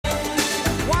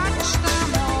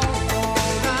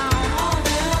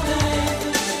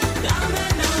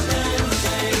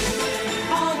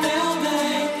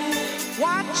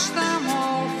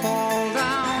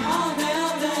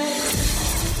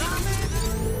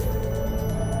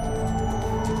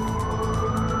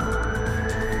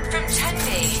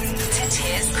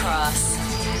Piers Cross.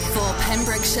 For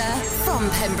Pembrokeshire, from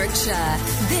Pembrokeshire,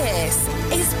 this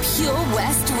is Pure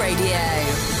West Radio.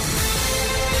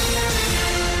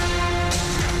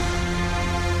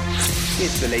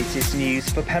 Here's the latest news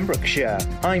for Pembrokeshire.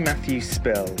 I'm Matthew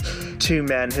Spill. 2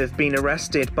 men have been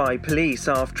arrested by police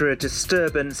after a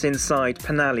disturbance inside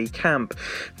Penally Camp.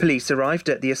 Police arrived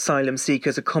at the asylum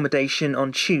seekers' accommodation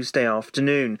on Tuesday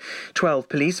afternoon. 12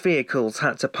 police vehicles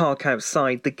had to park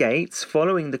outside the gates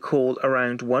following the call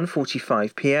around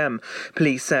 1:45 p.m.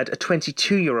 Police said a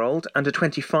 22-year-old and a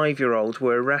 25-year-old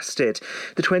were arrested.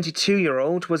 The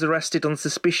 22-year-old was arrested on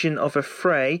suspicion of a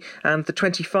fray and the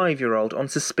 25-year-old on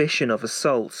suspicion of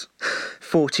assault.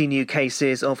 40 new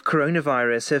cases of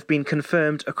coronavirus have been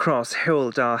confirmed across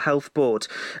Hywel Dda Health Board.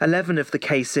 11 of the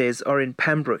cases are in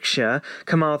Pembrokeshire.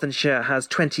 Carmarthenshire has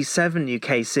 27 new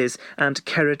cases and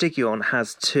Ceredigion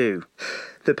has 2.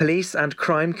 The Police and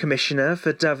Crime Commissioner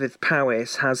for Dyfed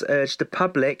Powys has urged the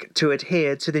public to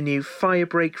adhere to the new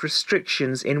firebreak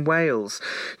restrictions in Wales.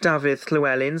 Dafydd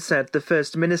Llywelyn said the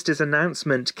First Minister's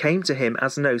announcement came to him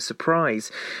as no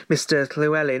surprise. Mr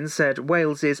Llywelyn said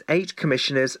Wales's 8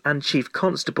 commissioners and chief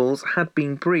constables had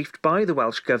been briefed by the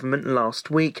Welsh Government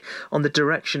last week on the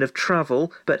direction of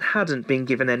travel, but hadn't been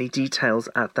given any details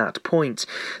at that point.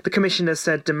 The Commissioner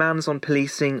said demands on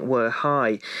policing were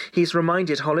high. He's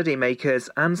reminded holidaymakers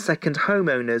and second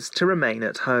homeowners to remain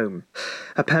at home.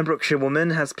 A Pembrokeshire woman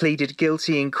has pleaded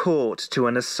guilty in court to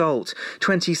an assault.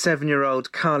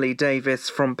 27-year-old Carly Davis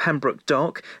from Pembroke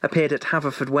Dock appeared at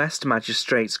Haverfordwest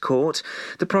Magistrates Court.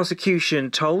 The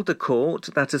prosecution told the court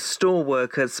that a store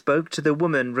worker spoke to the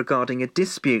woman regarding a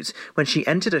dispute when she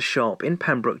entered a shop in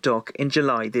Pembroke Dock in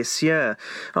July this year.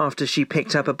 After she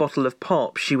picked up a bottle of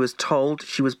pop, she was told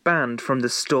she was banned from the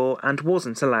store and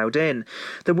wasn't allowed in.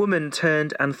 The woman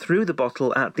turned and threw the bottle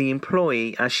at the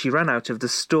employee as she ran out of the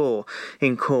store.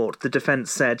 In court, the defence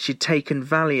said she'd taken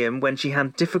Valium when she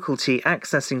had difficulty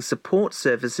accessing support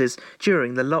services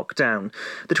during the lockdown.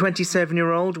 The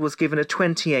 27-year-old was given a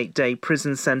 28-day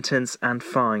prison sentence and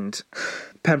fined.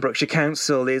 Pembrokeshire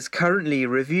Council is currently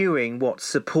reviewing what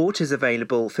support is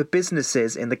available for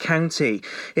businesses in the county.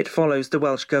 It follows the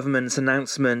Welsh Government's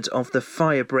announcement of the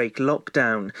firebreak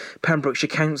lockdown. Pembrokeshire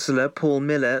Councillor Paul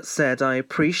Miller said, "I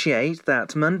appreciate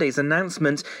that Monday's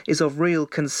announcement is of real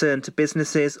concern to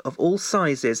businesses of all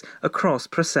sizes across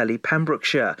Preseli,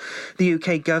 Pembrokeshire. The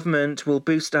UK Government will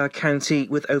boost our county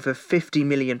with over £50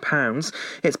 million.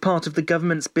 It's part of the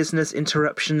Government's Business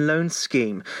Interruption Loan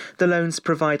Scheme. The loans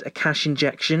provide a cash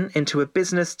injection into a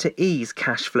business to ease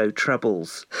cash flow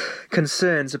troubles."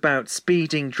 Concerns about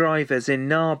speeding drivers in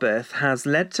Narberth has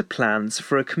led to plans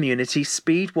for a community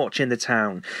speed watch in the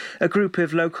town. A group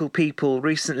of local people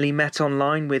recently met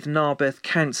online with Narberth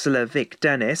councillor Vic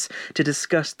Dennis to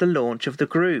discuss the launch of the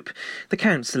group. The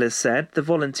councillor said the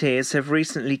volunteers have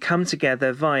recently come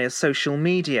together via social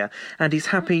media and he's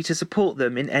happy to support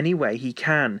them in any way he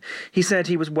can. He said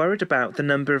he was worried about the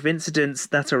number of incidents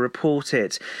that are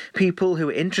reported. People who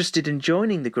are interested in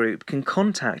joining the group can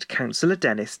contact Councillor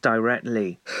Dennis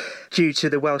directly. Due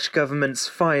to the Welsh Government's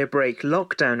firebreak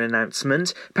lockdown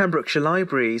announcement, Pembrokeshire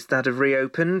libraries that have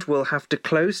reopened will have to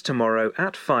close tomorrow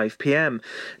at 5 p.m.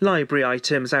 Library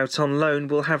items out on loan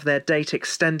will have their date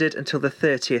extended until the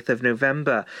 30th of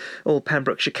November. All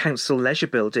Pembrokeshire Council leisure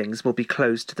buildings will be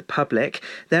closed to the public.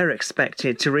 They're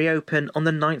expected to reopen on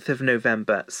the 9th of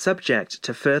November, subject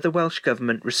to further Welsh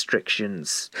Government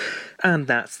restrictions. And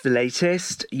that's the latest.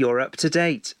 You're up to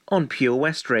date on Pure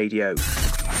West Radio.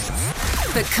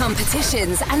 For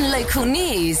competitions and local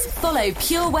news, follow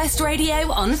Pure West Radio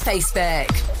on Facebook.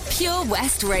 Pure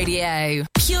West Radio.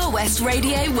 Pure West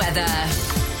Radio weather.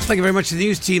 Thank you very much to the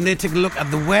news team. They take a look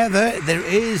at the weather. There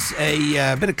is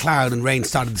a bit of cloud and rain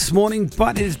started this morning,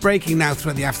 but it is breaking now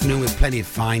throughout the afternoon with plenty of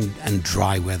fine and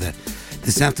dry weather.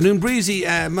 This afternoon, breezy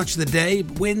much of the day.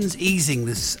 Winds easing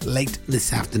late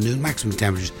this afternoon. Maximum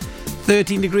temperatures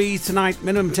 13 degrees tonight.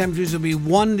 Minimum temperatures will be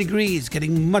 1 degree. It's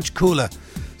getting much cooler.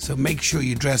 So make sure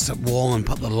you dress up warm and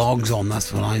put the logs on.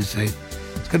 That's what I say.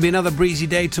 It's going to be another breezy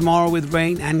day tomorrow with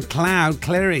rain and cloud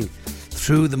clearing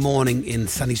through the morning in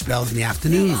sunny spells in the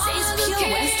afternoon. This is Pure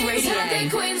West Radio.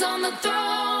 Queens on the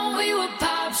throne. We would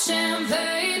pop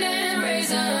champagne and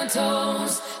raise a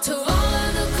toast to all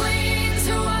of the queens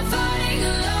who are fighting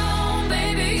alone.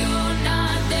 Baby, you're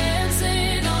not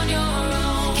dancing on your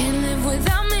own. Can't live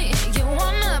without me. You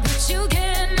wanna, but you can't.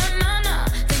 Nah.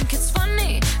 Think it's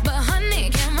funny, but honey,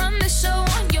 can't run the show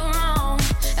on your own.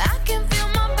 I can feel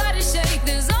my body shake.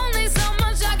 There's only so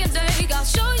much I can take. I'll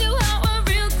show you how a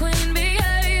real queen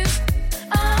behaves.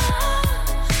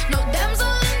 No damsel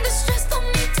in distress, don't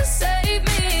need to save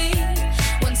me.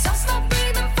 Once I stop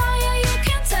breathing fire, you can't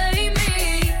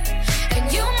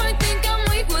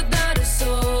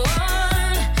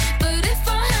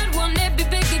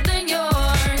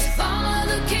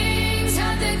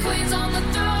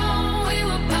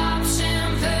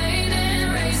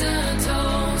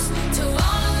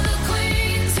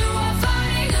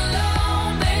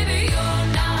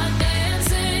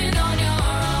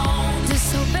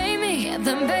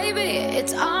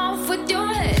It's off with your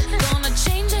head. Gonna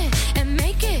change it and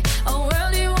make it a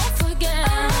world you won't forget.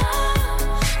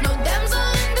 No damsel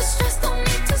in distress, don't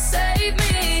need to save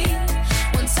me.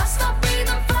 Once I stop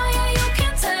breathing fire, you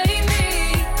can't take me.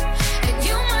 And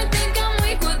you might think I'm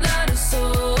weak without a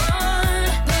sword,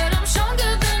 but I'm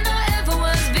stronger than I ever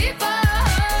was before.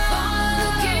 All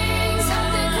the kings had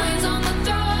their queens on the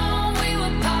throne. We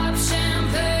would pop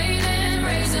champagne and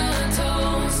raise a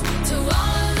toast to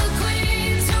all of the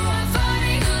queens who are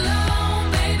fighting alone.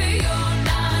 Baby, you're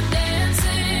not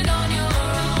dancing on your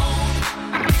own.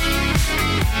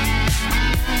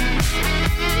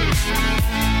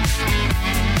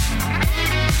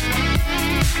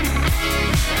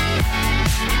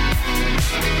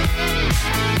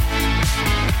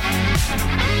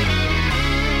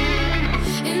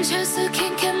 In Chester,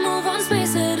 king can move one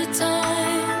space at a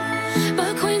time,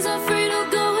 but queens are free to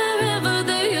go wherever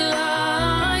they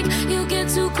like. You get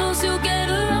too close, you'll get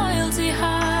a royalty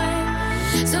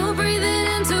high. So breathe it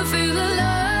in to feel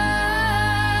alive.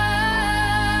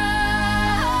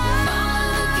 All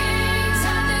the kings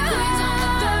had their queens on the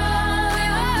throne. We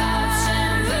would pop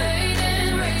champagne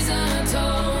and raise a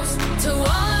toast to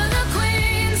all of the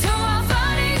queens who are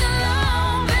fighting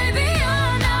alone. Baby,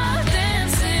 you're not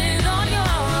dancing on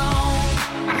your own.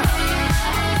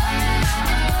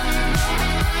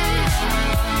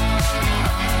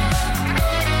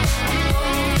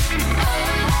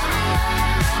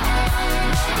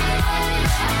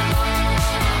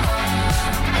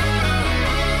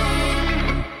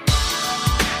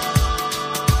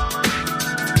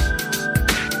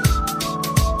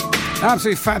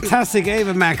 Absolutely fantastic,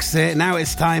 Ava Max. Now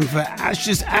it's time for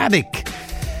Aisha's Attic.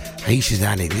 Aisha's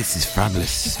Attic, this is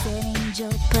fabulous. Angel,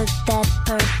 put that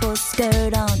purple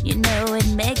skirt on. You know it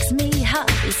makes me hot.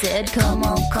 He said, come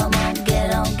on,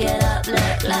 get up.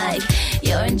 Look like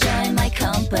you're enjoying my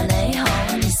company.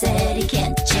 Home, he said he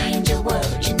can't change a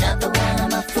word. You're not the one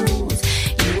of my fools.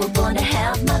 You were born to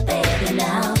have my baby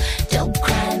now. Don't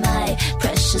cry, my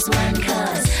precious one,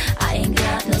 'cause I ain't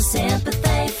got no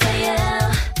sympathy for you.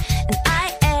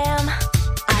 And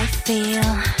I feel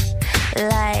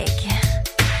like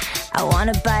I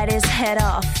wanna bite his head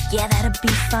off. Yeah, that'd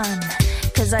be fun,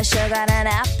 'cause I sure got an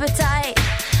appetite.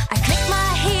 I click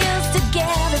my heels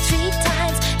together 3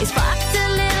 times. They sparked a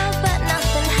little, but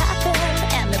nothing happened.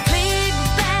 And the big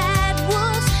bad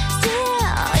wolf's still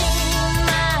in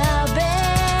my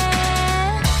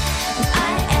bed.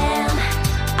 And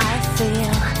I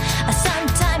feel, I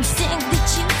sometimes think that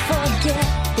you forget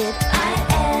that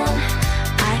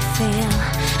I feel,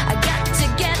 I got to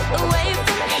get away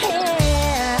from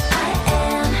here.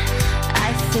 I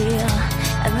feel,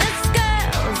 this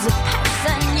girl's a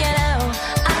person, you know.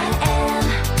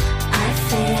 I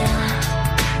feel.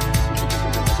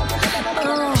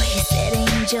 Oh, he said,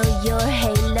 Angel, your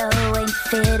halo ain't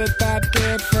fitted that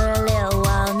good for a little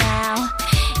while now.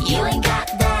 You ain't got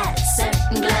that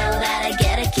certain glow that I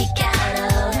get a kick out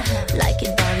of. Like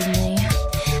it bothers me.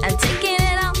 I'm taking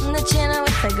it out on the chin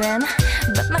with a grin,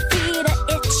 but my feet are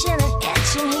itching and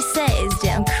itching. He says,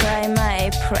 don't cry,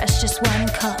 my precious one,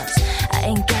 'cause I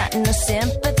ain't got no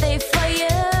sympathy for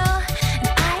you.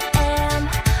 And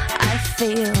I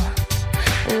feel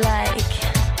like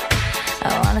I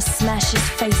wanna smash his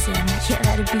face in. Yeah,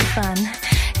 that'd be fun,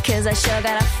 'cause I sure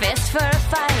got a fist for a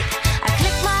fight. I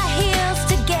click my heels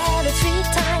together 3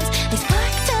 times. They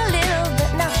sparked a little,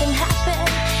 but nothing happened.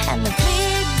 And the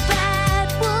big bad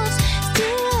wolf's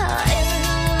still in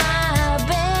my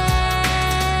bed.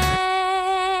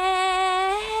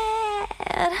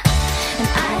 And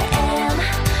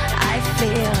I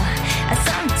feel, I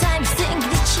sometimes think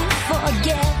that you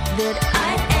forget that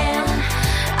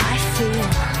I feel,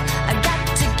 I got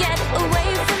to get away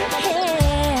from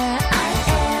here.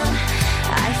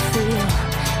 I feel,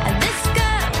 and this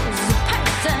girl's a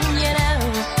person, you know.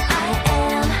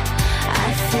 I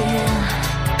feel.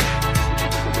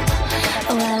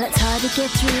 Well, it's hard to get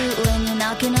through when you're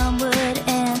knocking on wood,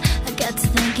 and I got to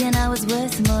thinking I was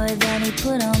worth more than he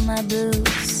put on my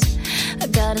boots. I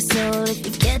got a soul if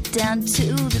you get down to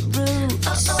the roots.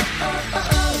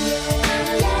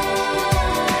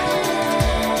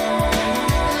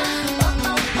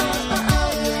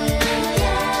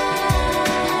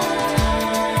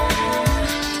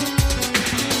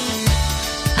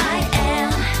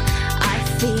 I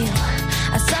feel,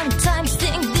 I sometimes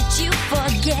think that you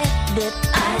forget that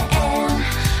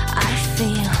I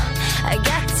feel, I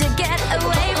got to get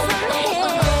away from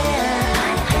here.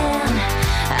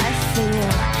 I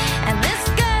feel, and this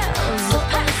girl's a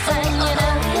person, you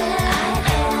know.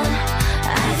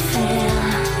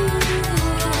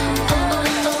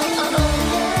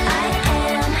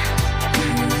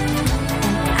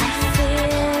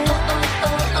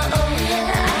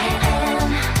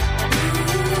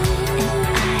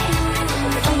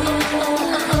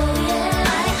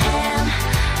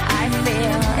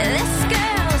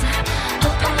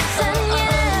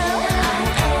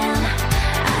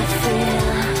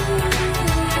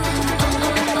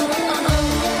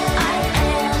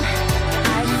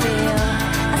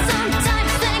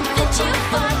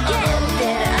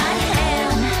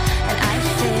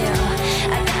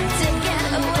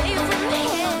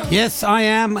 Yes, I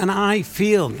am, and I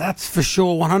feel. That's for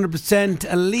sure, 100%.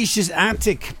 Alicia's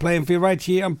Attic playing for you right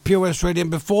here on Pure West Radio. And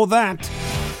before that,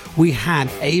 we had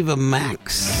Ava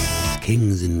Max,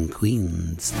 Kings and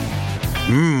Queens.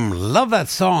 Love that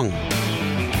song.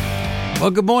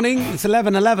 Well, good morning. It's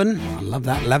 11:11. I love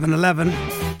that. 11:11.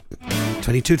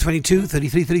 22:22,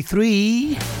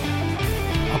 33:33.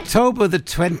 October the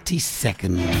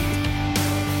 22nd.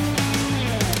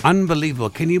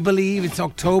 Unbelievable. Can you believe it's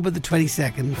October the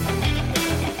 22nd?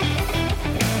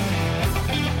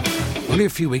 Only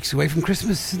a few weeks away from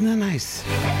Christmas. Isn't that nice?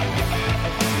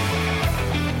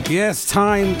 Yes,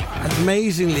 time has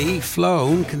amazingly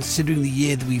flown considering the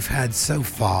year that we've had so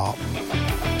far.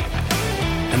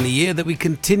 And the year that we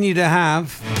continue to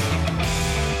have.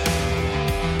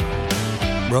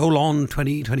 Roll on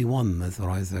 2021, that's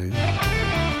what I say.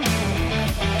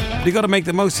 But you got to make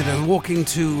the most of it. I was walking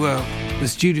to the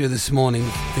studio this morning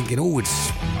thinking, oh,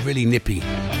 it's really nippy.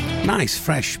 Nice,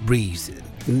 fresh breeze.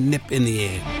 Nip in the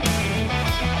air.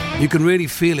 You can really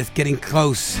feel it getting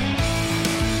close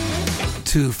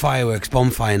to fireworks,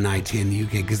 bonfire night here in the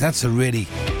UK, because that's a really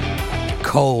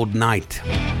cold night.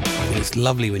 And it's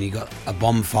lovely when you got a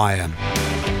bonfire,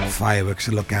 fireworks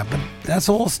to look at. But that's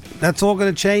all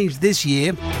going to change this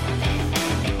year.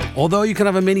 Although you can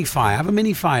have a mini fire. Have a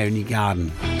mini fire in your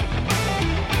garden.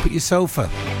 Put your sofa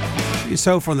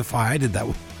on the fire. I did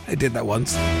that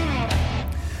once.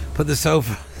 Put the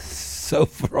sofa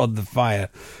on the fire.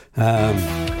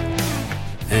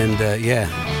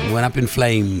 It went up in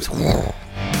flames.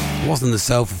 It wasn't the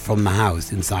sofa from the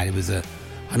house inside. It was an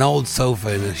old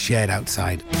sofa in a shed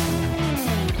outside.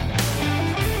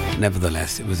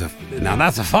 Nevertheless, it was now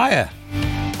that's a fire.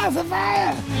 That's a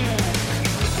fire.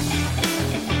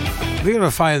 If you have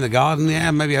a fire in the garden,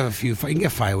 maybe have a few. You can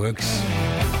get fireworks.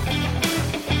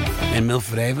 In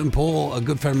Milford Haven, Paul, a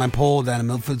good friend of mine, Paul, down in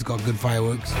Milford's got good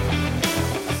fireworks.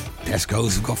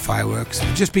 Tesco's have got fireworks.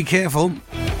 But just be careful.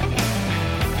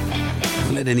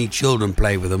 Don't let any children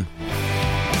play with them.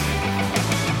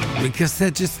 Because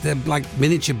they're like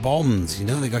miniature bombs, you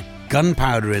know, they got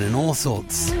gunpowder in and all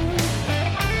sorts.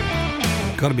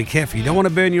 Got to be careful. You don't want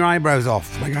to burn your eyebrows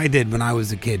off like I did when I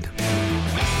was a kid.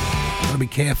 Got to be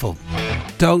careful.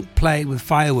 Don't play with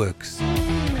fireworks.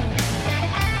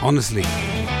 Honestly.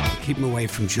 Keep them away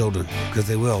from children, because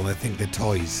they think they're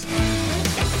toys.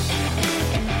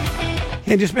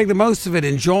 Yeah, just make the most of it.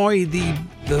 Enjoy the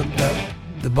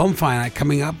bonfire night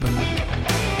coming up and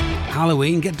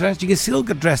Halloween. Get dressed. You can still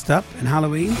get dressed up in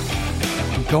Halloween.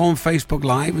 Go on Facebook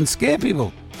Live and scare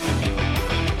people.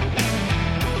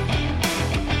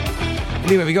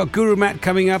 Anyway, we got Guru Matt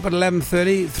coming up at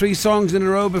 11:30. 3 songs in a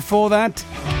row before that.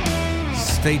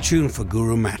 Stay tuned for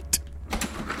Guru Matt.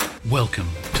 Welcome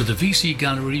to the VC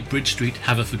Gallery, Bridge Street,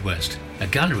 Haverfordwest, a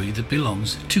gallery that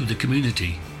belongs to the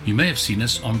community. You may have seen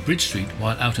us on Bridge Street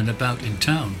while out and about in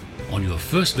town. On your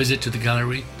first visit to the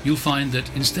gallery, you'll find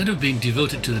that instead of being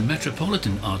devoted to the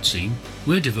metropolitan art scene,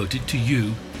 we're devoted to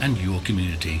you and your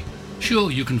community.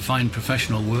 Sure, you can find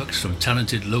professional works from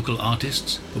talented local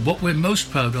artists, but what we're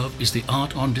most proud of is the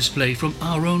art on display from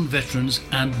our own veterans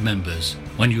and members.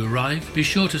 When you arrive, be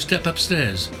sure to step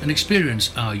upstairs and experience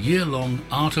our year-long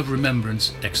Art of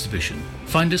Remembrance exhibition.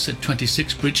 Find us at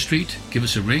 26 Bridge Street, give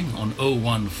us a ring on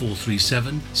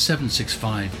 01437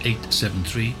 765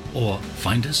 873 or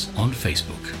find us on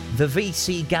Facebook. The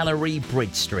VC Gallery,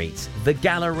 Bridge Street, the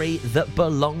gallery that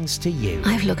belongs to you.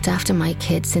 I've looked after my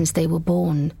kids since they were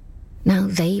born. Now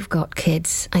they've got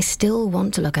kids, I still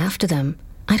want to look after them.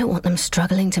 I don't want them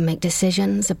struggling to make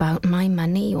decisions about my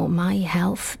money or my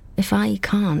health if I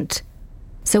can't.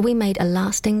 So we made a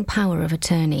lasting power of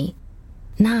attorney.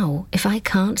 Now, if I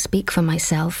can't speak for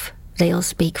myself, they'll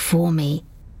speak for me.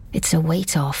 It's a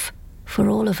weight off for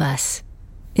all of us,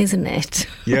 isn't it?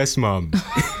 Yes, Mum.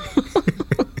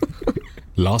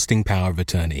 Lasting power of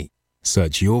attorney.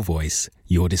 Search your voice,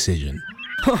 your decision.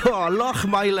 Oh,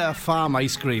 Lochmeyler Farm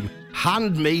Ice Cream.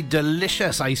 Handmade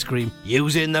delicious ice cream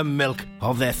using the milk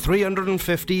of their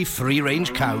 350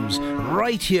 free-range cows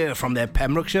right here from their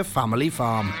Pembrokeshire family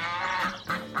farm.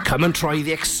 Come and try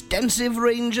the extensive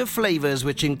range of flavours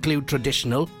which include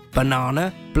traditional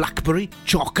banana, blackberry,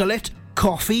 chocolate,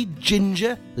 coffee,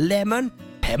 ginger, lemon,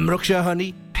 Pembrokeshire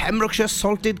honey, Pembrokeshire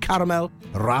salted caramel,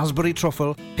 raspberry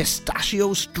truffle,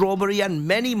 pistachio, strawberry and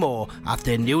many more at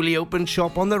their newly opened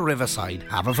shop on the Riverside,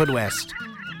 Haverfordwest.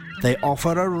 They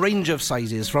offer a range of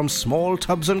sizes from small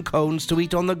tubs and cones to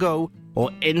eat on the go or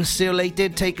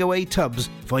insulated takeaway tubs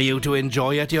for you to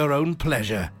enjoy at your own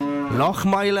pleasure.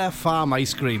 Lochmeyler Farm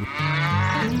Ice Cream.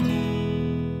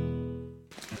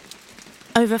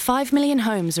 Over 5 million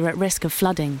homes are at risk of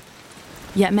flooding,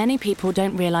 yet many people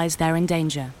don't realise they're in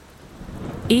danger.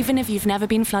 Even if you've never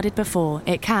been flooded before,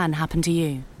 it can happen to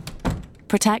you.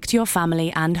 Protect your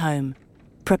family and home.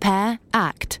 Prepare,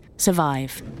 act,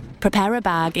 survive. Prepare a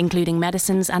bag including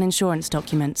medicines and insurance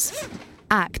documents.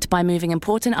 Act by moving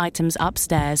important items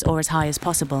upstairs or as high as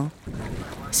possible.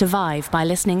 Survive by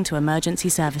listening to emergency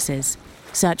services.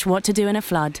 Search what to do in a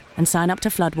flood and sign up to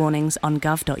flood warnings on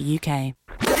gov.uk.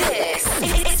 This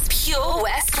is Pure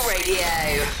West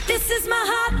Radio. This is my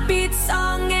heartbeat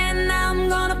song and I'm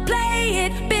gonna play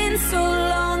it. Been so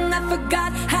long I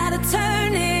forgot how to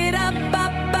turn it up,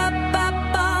 up, up,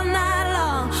 up all night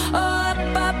long. Oh,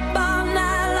 up, up all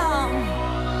night long.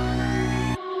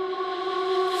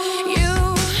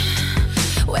 You,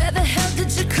 where the hell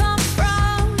did you come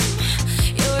from?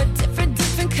 You're a different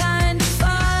kind of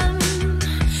fun.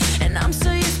 And I'm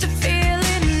so used to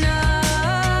feeling numb.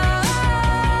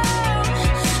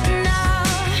 Now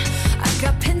I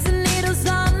got pins and needles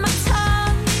on my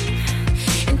tongue,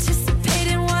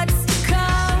 anticipating what's to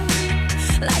come,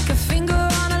 like a finger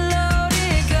on a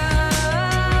loaded gun.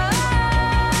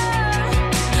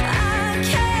 I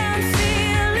can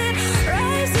feel it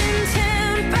rising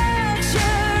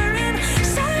temperature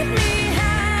inside me,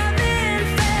 haven't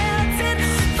felt it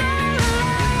for a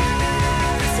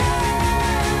long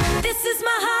time. This is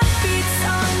my heartbeat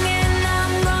song and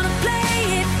I'm gonna play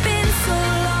it. Been so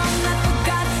long I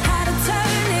forgot how to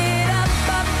turn it up,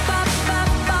 up, up,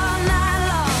 up all night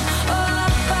long. Oh,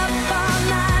 up, up all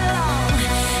night long.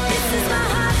 This is my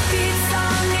heartbeat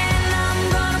song and I'm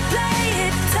gonna play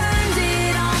it. Turned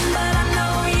it on, but I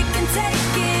know you can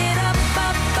take it up,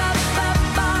 up, up, up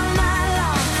all night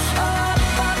long. Oh,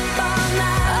 up, up all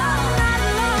night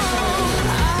long.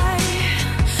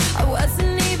 I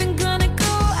wasn't even gonna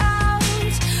go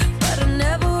out, but I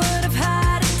never would have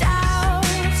had a doubt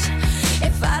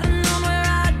if I'd have known where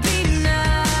I'd be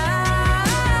now.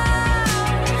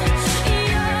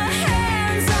 Your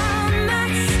hands on my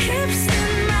hips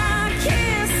and my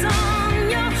kiss on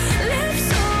your lips,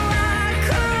 so I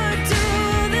could do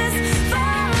this for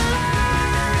a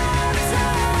long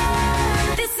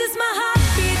time. This is my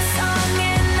heartbeat song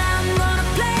and I'm gonna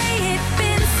play it.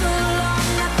 Been so long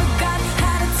I forgot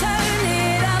how to turn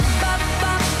it up, up,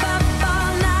 up, up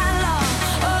all night long.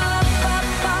 Oh, up, up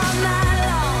all night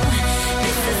long.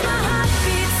 This is my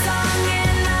heartbeat song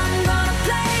and I'm gonna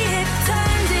play it.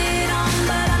 Turned it on,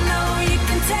 but I know you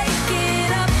can take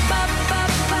it up, up,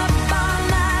 up, up all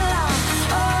night long.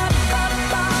 Oh, up, up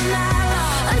all night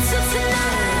long. Until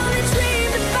tonight I only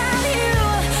dreamed about you.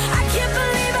 I can't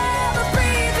believe I ever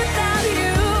breathed without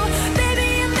you. Baby,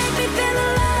 you make me feel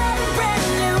alive and brand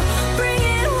new. Bring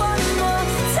it one more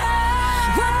time.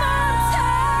 One more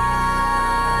time.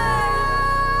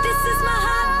 This is my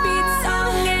heartbeat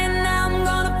song and I'm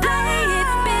gonna play it.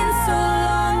 Been so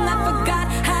long I forgot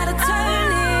how to turn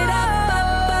it up,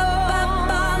 up, up, up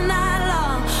all night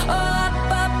long. Oh, up,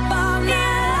 up all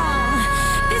night long.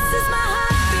 This is my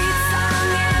heartbeat song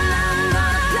and I'm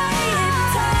gonna play it.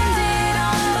 Turned it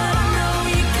on, but I know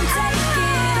you can take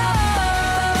it up, up,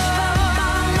 up, up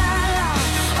all night long.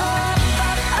 Oh, up,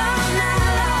 up all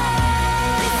night long.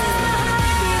 This is my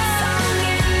heartbeat song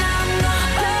and I'm gonna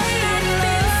play it.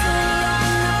 Been so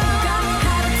long I forgot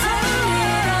how to turn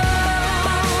it up,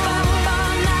 up, up, up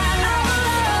all night long.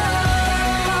 Oh,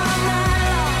 up, all night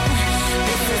long.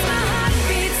 This is my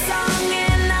heartbeat song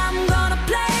and I'm gonna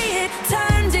play it.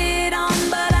 Turned it on,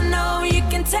 but I know you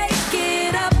can take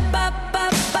it up, up,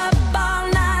 up, up all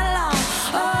night long.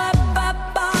 Oh, up,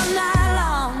 up all night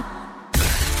long.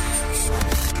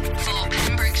 For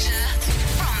Pembrokeshire,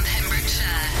 from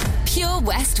Pembrokeshire. Pure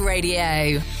West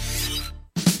Radio.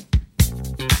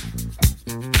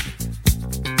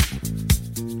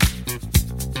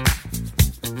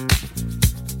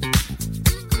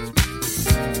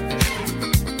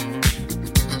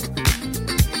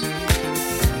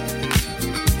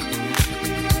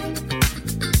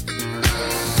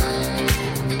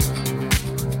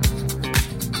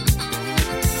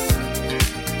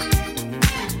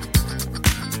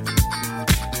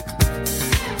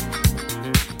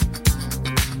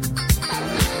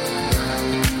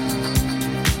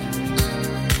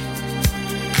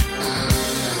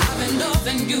 I've been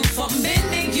loving you for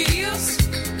many years.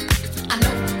 I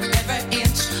know every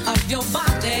inch of your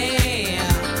body.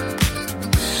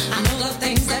 I know the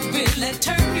things that really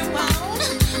turn you on,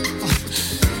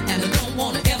 and I don't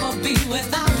want to ever be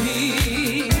without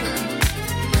you.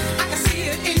 I can see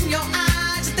it in your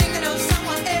eyes, you're thinking of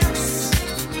someone else.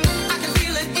 I can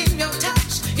feel it in your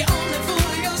touch, you only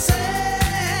fool yourself.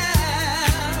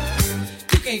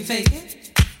 You can't fake it.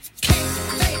 Can't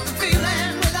fake the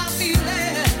feeling without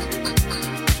feeling.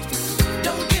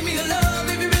 Don't give me your love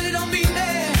if you really don't mean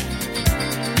it.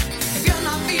 If you're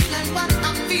not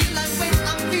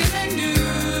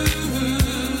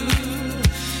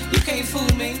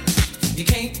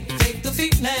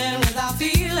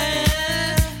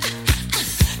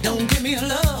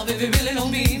really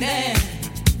don't mean it.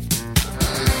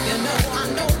 You know I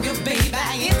know you,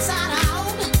 baby, inside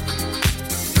out.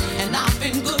 And I've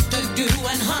been good to you,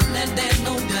 and honey, there's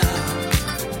no doubt.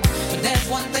 But there's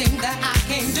one thing that I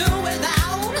can't do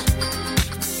without,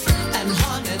 and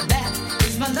honey, that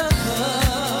is my love.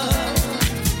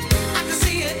 I can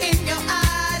see it in your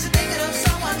eyes, you're thinking of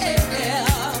someone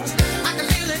else. I can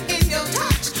feel it in your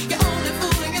touch, you're only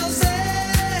fooling yourself.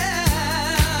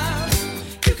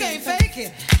 You can't fake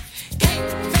it,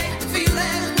 can't fake the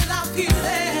feeling without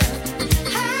feeling.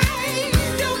 Hey,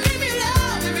 don't give me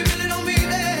love if you really don't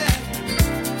mean it.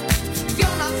 If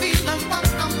you're not feeling what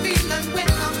I'm feeling when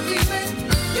I'm feeling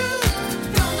you,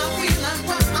 you're not feeling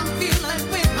what I'm feeling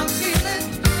when I'm feeling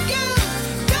you.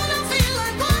 You're not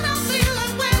feeling what I'm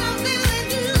feeling when I'm feeling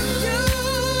you.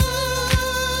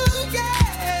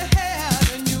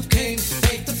 Yeah, and you can't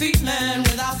fake the feeling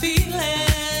without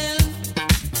feeling.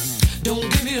 Don't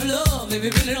give me love if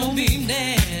you really don't mean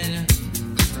it.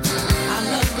 Our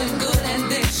love's been good and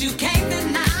this you can't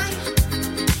deny.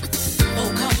 Oh,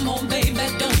 come on, baby,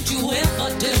 don't you ever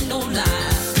tell no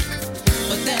lies.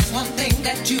 But there's one thing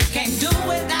that you can't do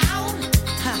without,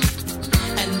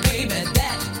 and baby,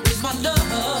 that is my love.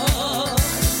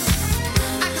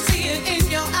 I can see it in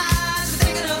your eyes, you're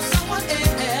thinking of someone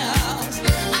else.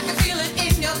 I can feel it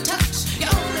in your touch,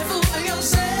 you're only fooling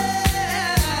yourself.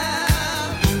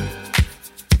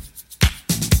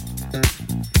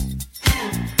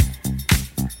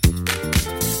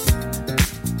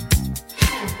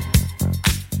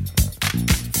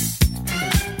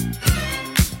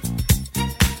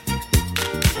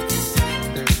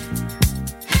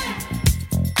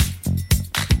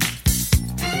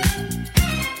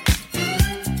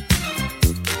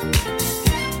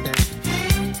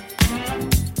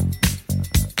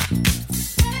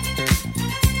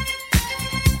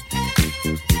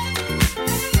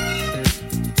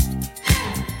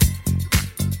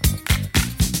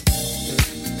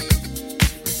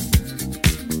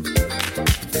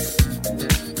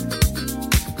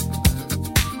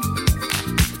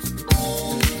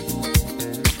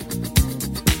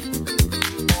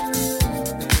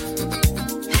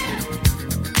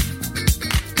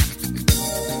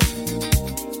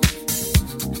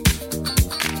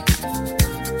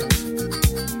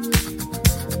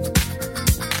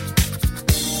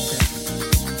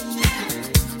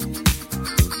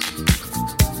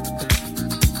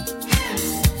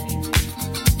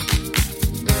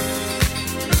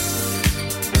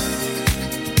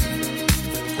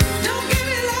 Don't give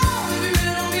me love if you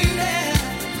really don't mean it.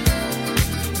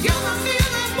 You're not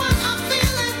feeling what I'm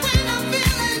feeling when I'm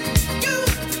feeling you.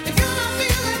 If you're not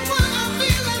feeling what I'm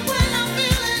feeling when I'm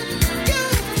feeling you.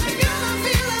 If you're not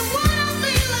feeling what I'm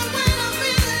feeling when I'm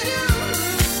feeling you.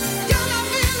 You're not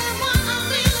feeling what I'm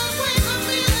feeling when I'm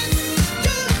feeling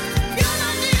you. You're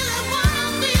not feeling what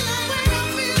I'm feeling when I'm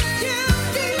feeling you.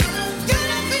 You're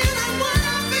not feeling what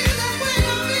I'm feeling when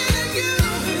I'm feeling you.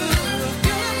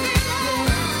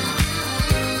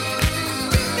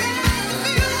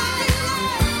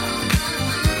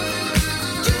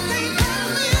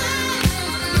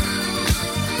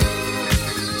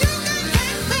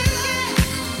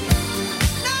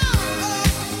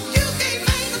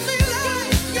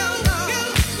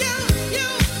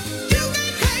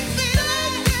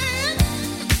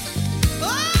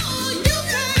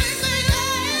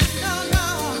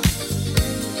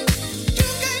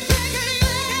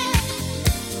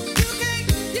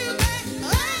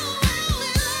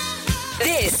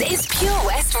 This is Pure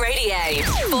West Radio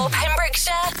for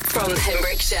Pembrokeshire from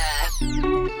Pembrokeshire.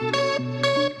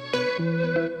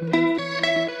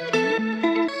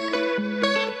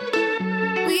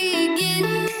 We get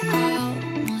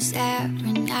almost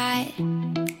every night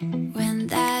when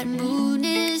that moon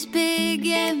is big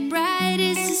and bright.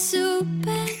 It's a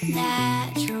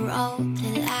supernatural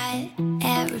delight.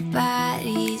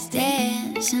 Everybody's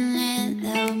dancing in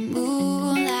the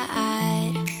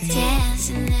moonlight,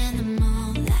 dancing in the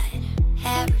moonlight.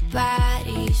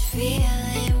 Everybody's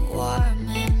feeling warm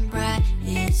and bright.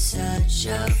 It's such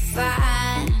a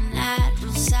fine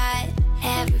natural sight.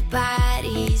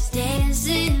 Everybody's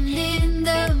dancing in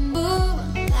the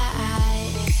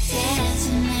moonlight,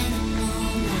 dancing in the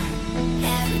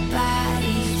moonlight.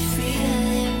 Everybody's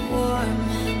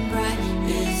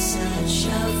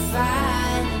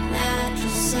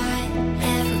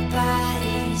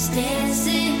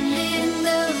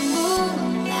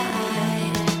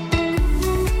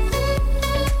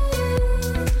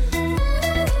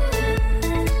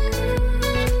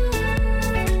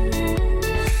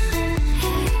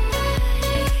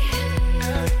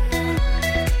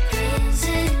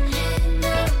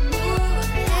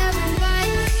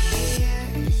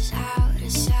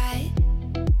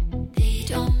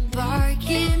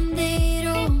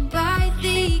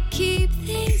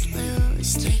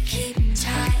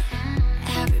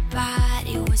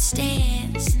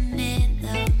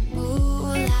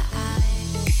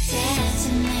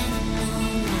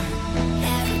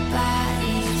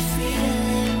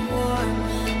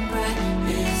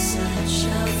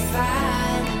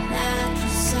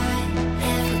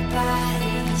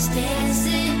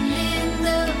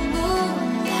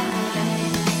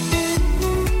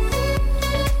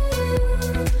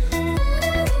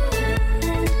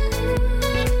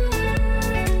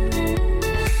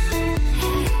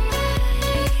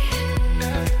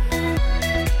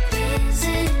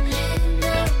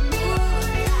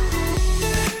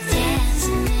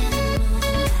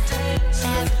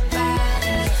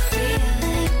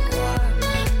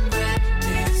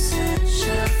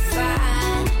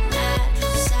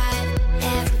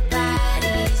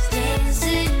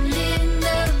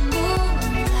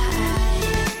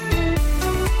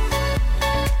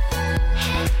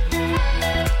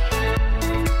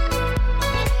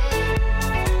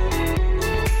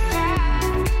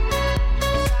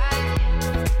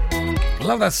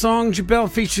Love that song. Jabelle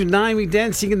featured Naomi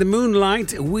Dancing in the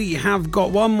Moonlight. We have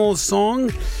got one more song,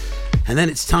 and then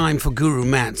it's time for Guru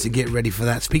Matt to get ready for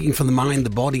that. Speaking from the mind, the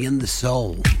body, and the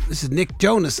soul. This is Nick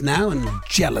Jonas now, and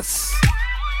Jealous.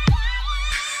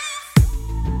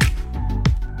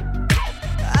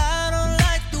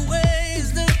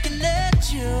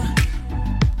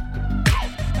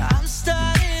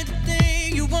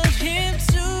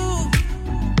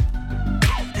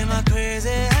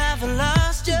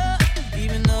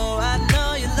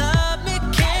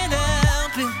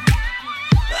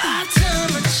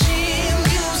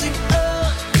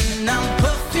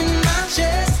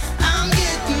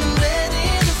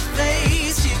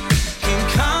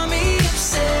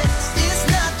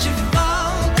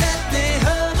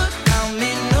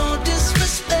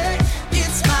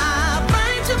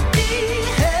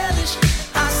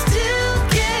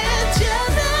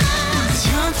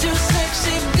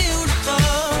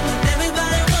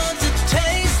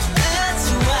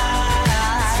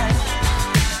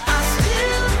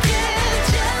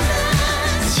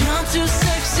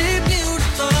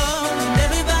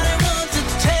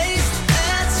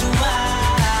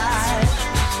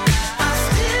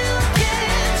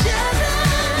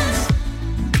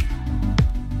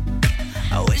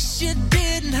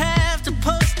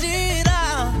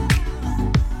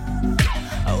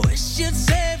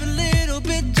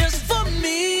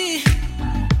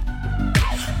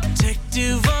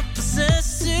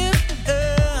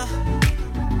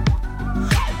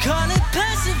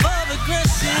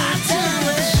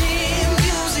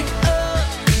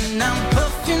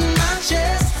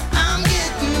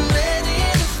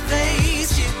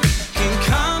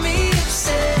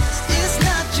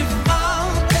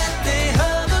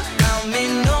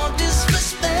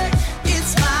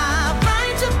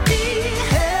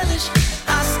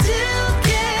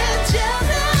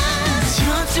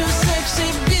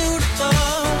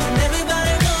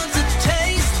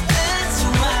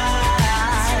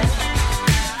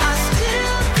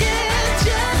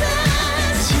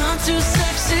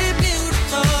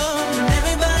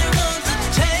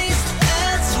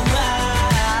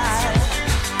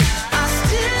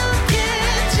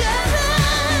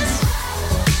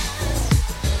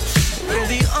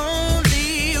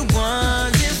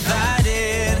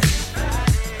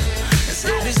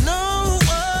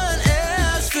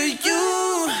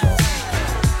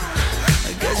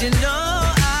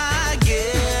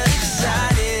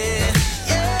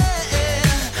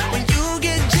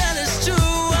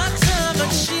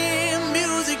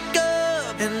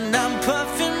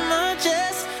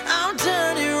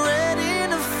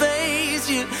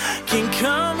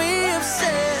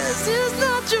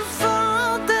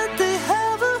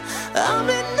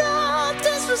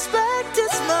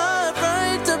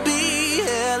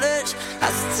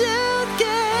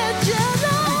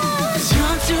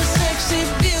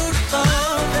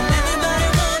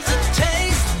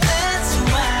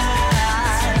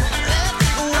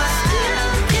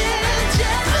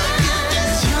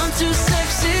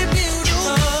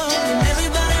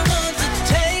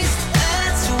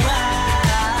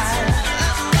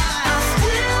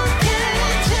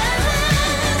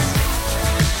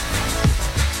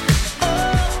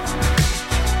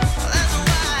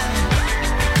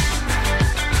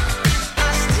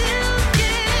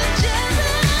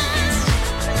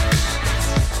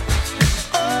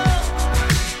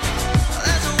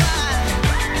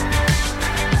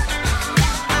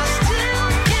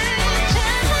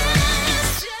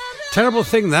 Terrible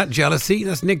thing, that jealousy.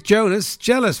 That's Nick Jonas.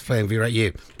 Jealous, playing for you right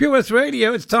here. Pure West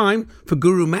Radio, it's time for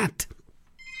Guru Matt.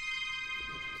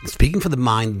 Speaking for the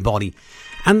mind, body,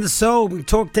 and the soul. We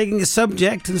talk, taking a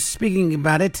subject and speaking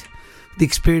about it. The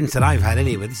experience that I've had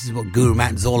anyway. This is what Guru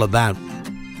Matt is all about.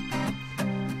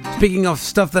 Speaking of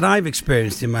stuff that I've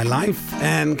experienced in my life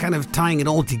and kind of tying it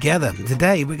all together.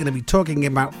 Today, we're going to be talking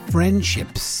about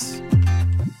friendships.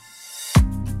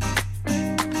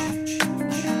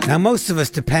 Now, most of us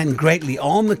depend greatly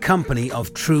on the company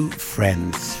of true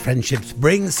friends. Friendships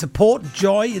bring support,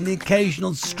 joy, and the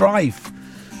occasional strife.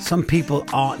 Some people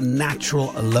are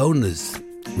natural aloners,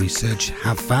 research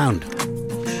have found.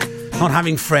 Not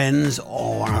having friends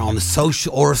or a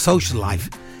social life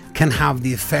can have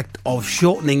the effect of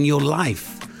shortening your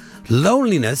life.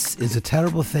 Loneliness is a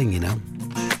terrible thing, you know.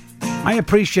 I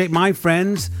appreciate my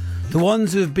friends, the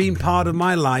ones who have been part of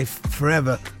my life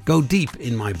forever, go deep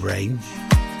in my brain.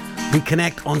 We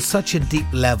connect on such a deep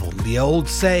level. The old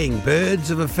saying, birds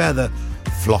of a feather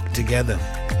flock together.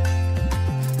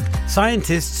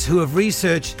 Scientists who have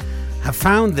researched have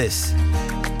found this,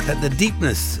 that the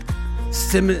deepness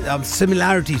of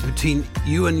similarities between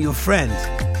you and your friend,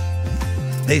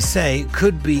 they say,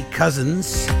 could be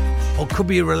cousins or could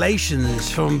be relations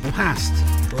from past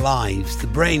lives. The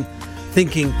brain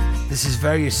thinking this is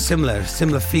very similar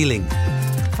feeling.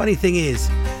 Funny thing is,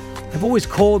 I've always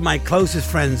called my closest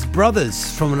friends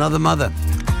brothers from another mother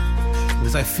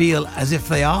because I feel as if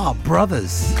they are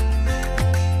brothers.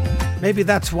 Maybe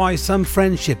that's why some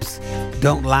friendships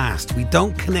don't last. We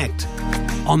don't connect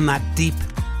on that deep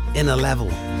inner level.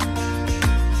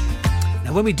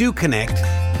 Now, when we do connect,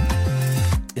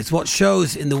 it's what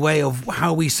shows in the way of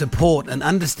how we support and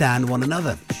understand one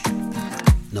another.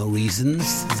 No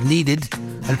reasons is needed.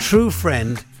 A true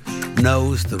friend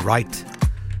knows the right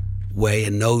way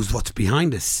and knows what's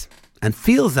behind us and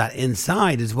feels that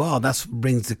inside as well. That's what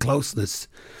brings the closeness.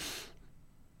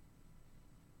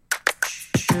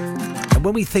 And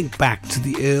when we think back to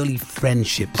the early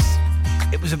friendships,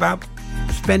 it was about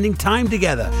spending time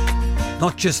together,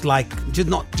 not just likes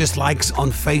on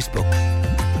Facebook.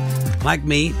 Like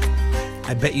me,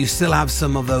 I bet you still have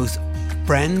some of those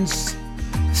friends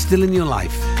still in your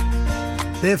life.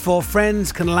 Therefore,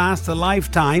 friends can last a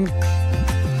lifetime.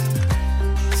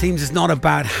 Seems it's not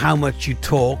about how much you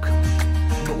talk,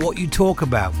 but what you talk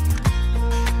about.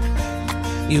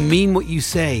 You mean what you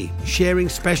say, sharing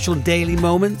special daily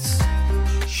moments,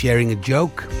 sharing a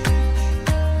joke,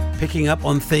 picking up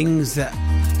on things that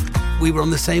we were on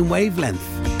the same wavelength.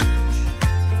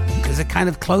 There's a kind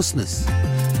of closeness.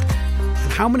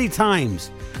 And how many times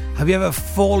have you ever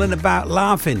fallen about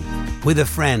laughing with a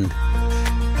friend?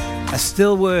 A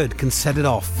still word can set it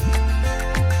off.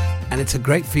 And it's a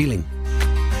great feeling.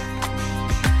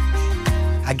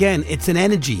 Again, it's an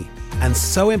energy and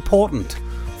so important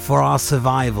for our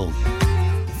survival,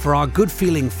 for our good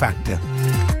feeling factor.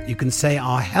 You can say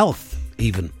our health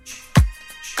even.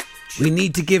 We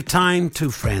need to give time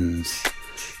to friends.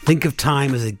 Think of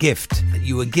time as a gift that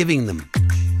you are giving them.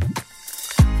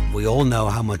 We all know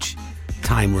how much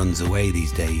time runs away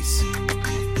these days.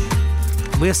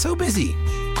 We are so busy.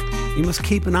 You must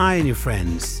keep an eye on your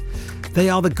friends. They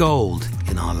are the gold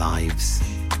in our lives.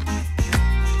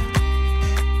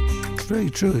 It's really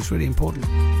true. It's really important.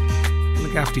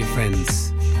 Look after your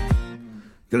friends.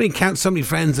 You can only count so many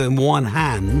friends in one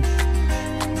hand.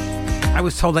 I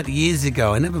was told that years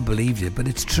ago. I never believed it, but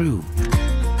it's true.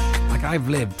 Like, I've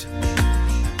lived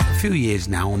a few years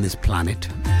now on this planet.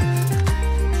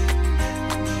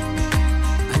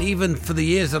 And even for the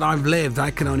years that I've lived, I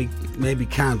can only maybe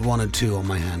count one or two on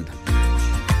my hand.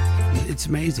 It's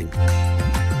amazing.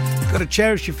 You've got to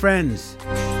cherish your friends.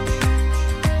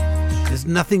 There's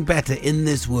nothing better in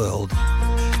this world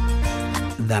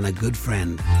than a good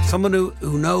friend. Someone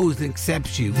who knows and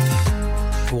accepts you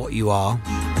for what you are,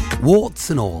 warts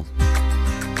and all.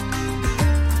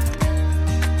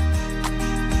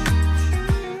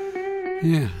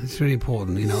 Yeah, it's really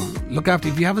important, you know. Look after,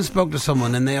 if you haven't spoken to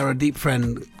someone and they are a deep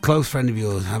friend, close friend of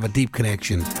yours, have a deep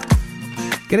connection,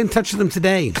 get in touch with them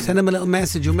today. Send them a little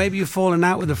message, or maybe you've fallen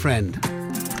out with a friend,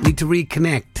 need to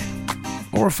reconnect,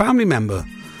 or a family member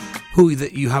who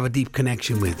that you have a deep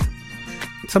connection with.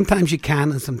 Sometimes you can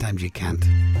and sometimes you can't.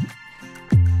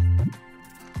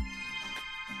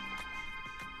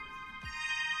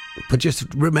 But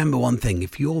just remember one thing,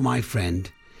 if you're my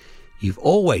friend, you've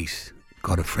always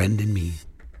got a friend in me.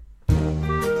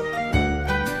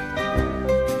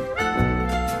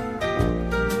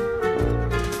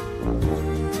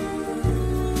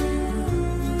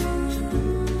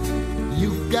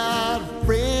 You've got a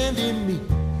friend in me.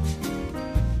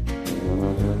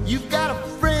 You've got a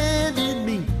friend in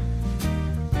me.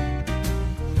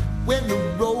 When the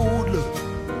road looks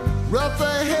rough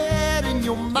ahead and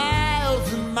you're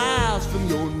miles and miles from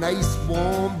your nice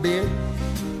warm bed,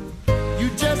 you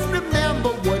just remember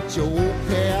what your old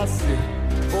past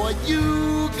said. Boy,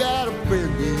 you got a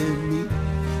friend in me.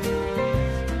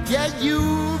 Yeah,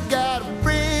 you got a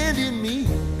friend in me.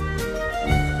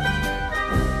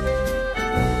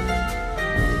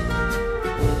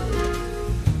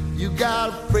 You got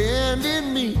a friend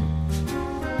in me.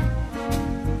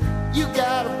 You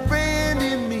got a friend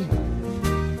in me.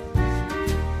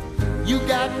 You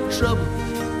got trouble,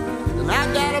 and I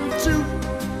got them too.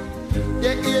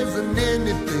 There isn't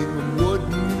anything I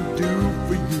wouldn't do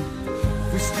for you.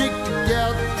 We stick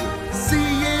together,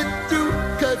 see it through,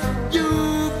 'cause you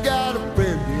got a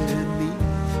friend in me.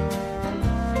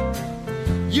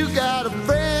 You got a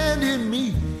friend in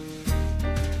me.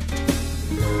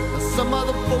 Some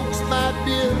other folks might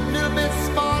be a little bit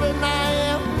smarter than I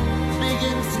am, big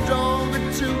and stronger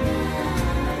too,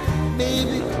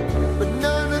 maybe, but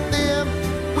none of them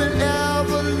will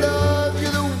ever love you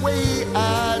the way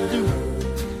I do.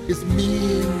 It's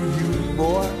me and you,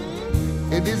 boy,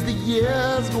 and as the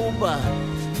years go by,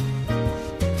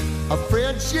 A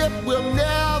friendship will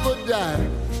never die.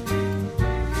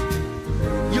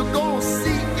 You're gonna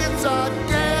see it's our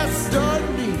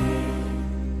destiny.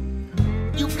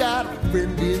 You got a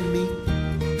friend in me.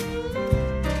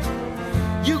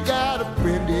 You got a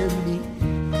friend in me.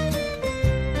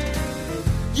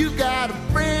 You got a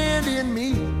friend in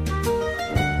me.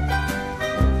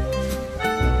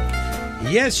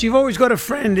 Yes, you've always got a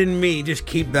friend in me. Just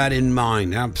keep that in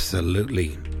mind.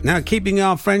 Absolutely. Now, keeping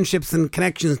our friendships and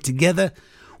connections together,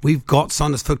 we've got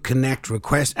Saundersfoot Connect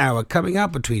Request Hour coming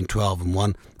up between 12 and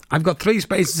 1. I've got 3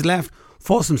 spaces left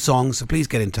for some songs, so please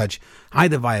get in touch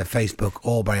either via Facebook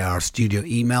or by our studio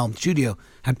email,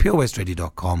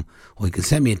 studio@purewestradio.com, or you can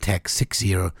send me a text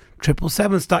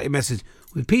 60777. Start your message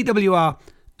with PWR,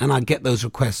 and I'll get those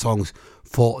request songs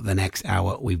for the next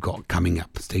hour we've got coming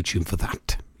up. Stay tuned for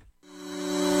that.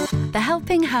 The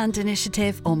Helping Hand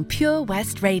Initiative on Pure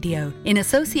West Radio, in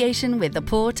association with the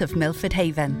Port of Milford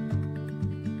Haven.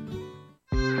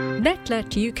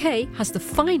 Netlet UK has the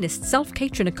finest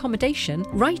self-catering accommodation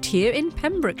right here in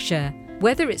Pembrokeshire.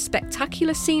 Whether it's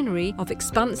spectacular scenery of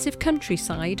expansive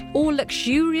countryside or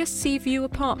luxurious sea view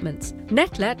apartments,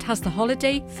 Netlet has the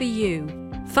holiday for you.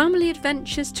 Family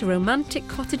adventures to romantic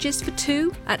cottages for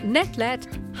 2 at Netlet.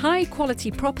 High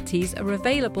quality properties are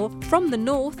available from the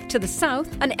north to the south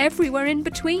and everywhere in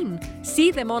between. See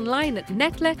them online at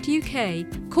Netlet UK.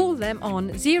 Call them on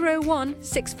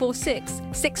 01646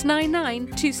 699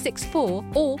 264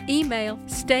 or email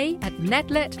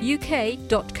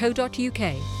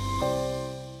stay@netletuk.co.uk.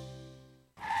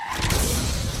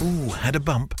 Ooh, had a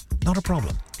bump? Not a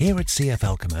problem. Here at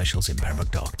CFL Commercials in Pembroke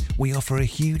Dock, we offer a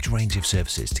huge range of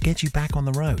services to get you back on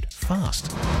the road,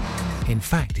 fast. In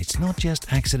fact, it's not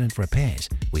just accident repairs.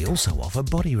 We also offer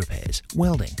body repairs,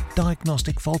 welding,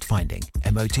 diagnostic fault finding,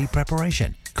 MOT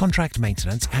preparation, contract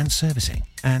maintenance and servicing,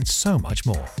 and so much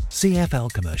more. CFL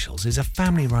Commercials is a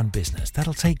family-run business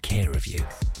that'll take care of you.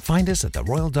 Find us at the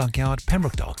Royal Dockyard,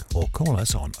 Pembroke Dock, or call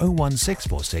us on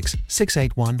 01646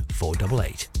 681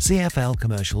 488.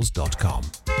 CFLcommercials.com.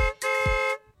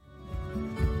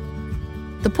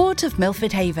 The Port of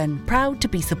Milford Haven, proud to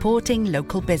be supporting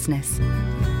local business.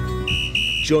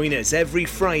 Join us every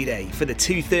Friday for the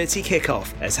 2:30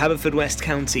 kickoff as Haverfordwest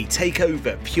County take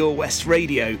over Pure West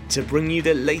Radio to bring you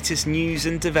the latest news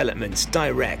and developments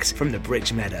direct from the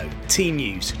Bridge Meadow. Team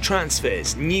news,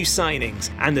 transfers, new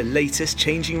signings and the latest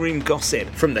changing room gossip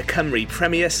from the Cymru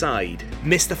Premier side.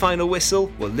 Miss the final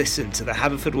whistle? Well, listen to the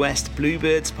Haverfordwest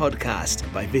Bluebirds podcast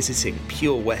by visiting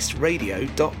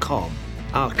purewestradio.com.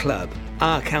 Our club,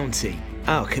 our county,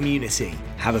 our community.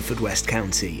 Haverfordwest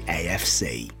County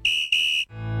AFC.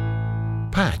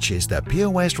 Patch is the Pure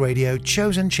West Radio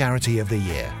chosen charity of the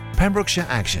year. Pembrokeshire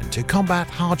Action to Combat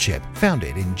Hardship,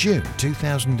 founded in June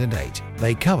 2008.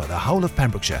 They cover the whole of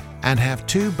Pembrokeshire and have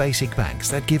 2 basic banks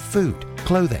that give food,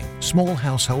 clothing, small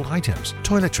household items,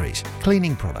 toiletries,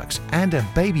 cleaning products, and a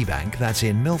baby bank that's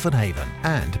in Milford Haven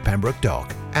and Pembroke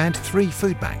Dock, and 3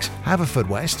 food banks,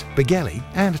 Haverfordwest, Begelly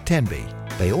and Tenby.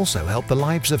 They also help the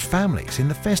lives of families in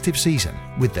the festive season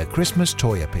with their Christmas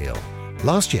toy appeal.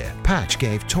 Last year, Patch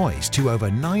gave toys to over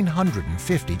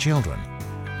 950 children.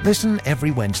 Listen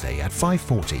every Wednesday at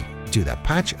 5:40 to the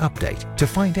Patch Update to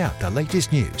find out the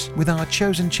latest news with our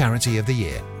chosen charity of the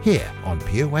year here on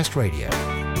Pure West Radio.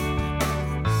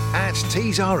 At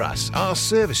Tees R Us, our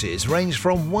services range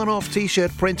from one-off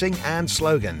t-shirt printing and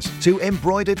slogans to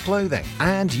embroidered clothing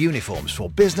and uniforms for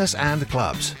business and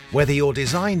clubs. Whether your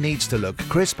design needs to look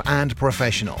crisp and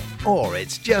professional or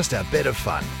it's just a bit of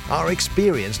fun, our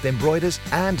experienced embroiders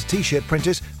and t-shirt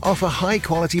printers offer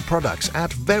high-quality products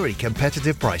at very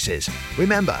competitive prices.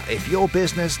 Remember, if your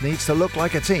business needs to look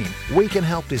like a team, we can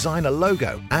help design a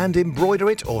logo and embroider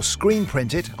it or screen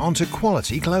print it onto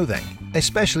quality clothing,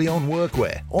 especially on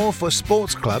workwear or for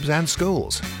sports clubs and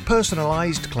schools.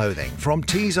 Personalised clothing from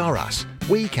Tees R Us.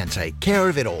 We can take care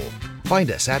of it all. Find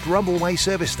us at Rumbleway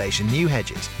Service Station, New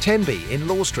Hedges, Tenby in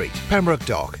Law Street, Pembroke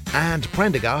Dock, and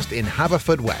Prendergast in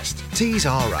Haverfordwest. Tees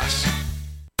R Us.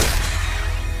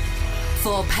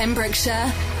 For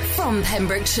Pembrokeshire, from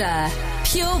Pembrokeshire,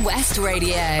 Pure West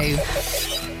Radio.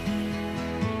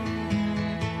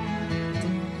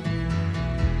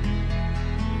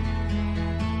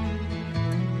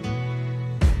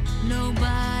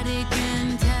 Nobody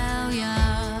can tell ya.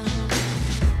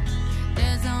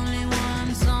 There's only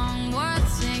one song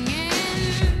worth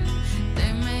singing.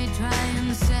 They may try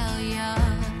and sell ya,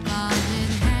 'cause it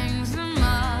hangs them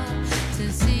up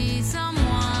to see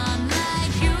someone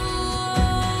like you.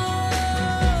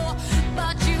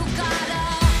 But you gotta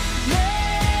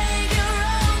make your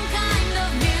own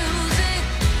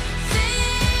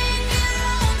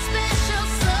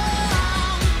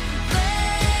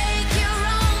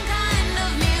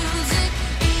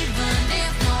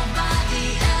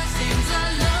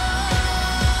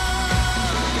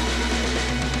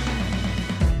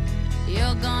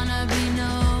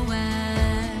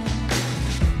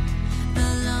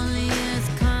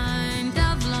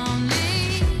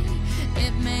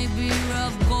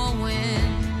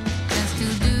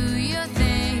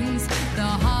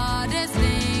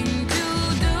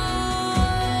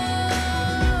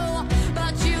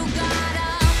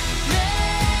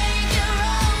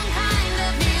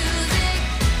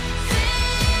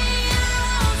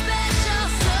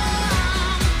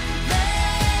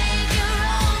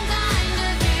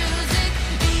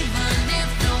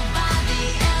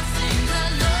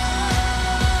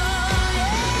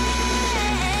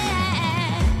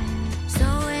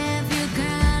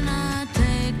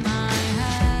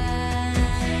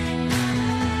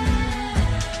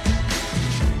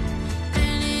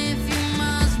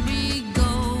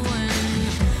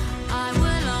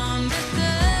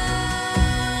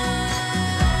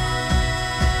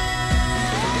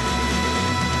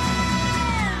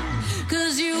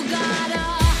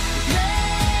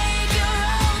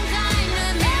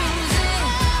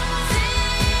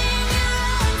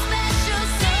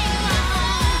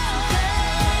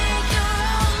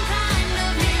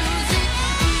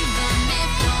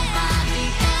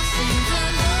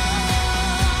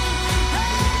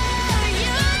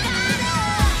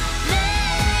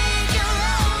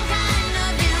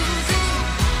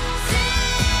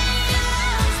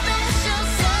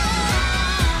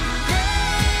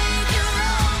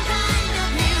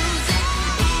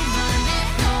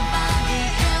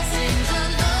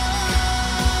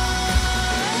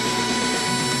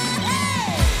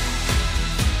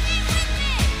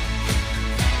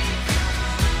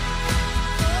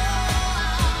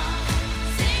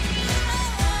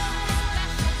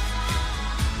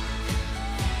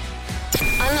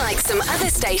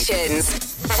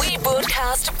locations. We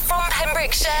broadcast from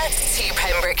Pembrokeshire to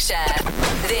Pembrokeshire.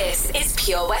 This is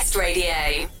Pure West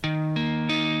Radio.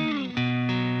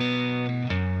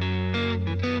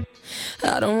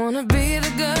 I don't wanna be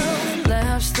the girl that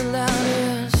laughs the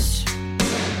loudest,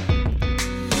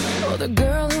 or the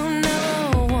girl who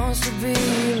never wants to be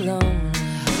alone.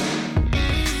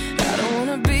 I don't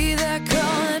wanna be that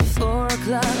call at 4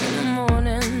 o'clock in the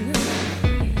morning,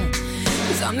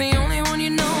 'cause I'm the only one you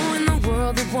know in the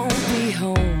world that won't be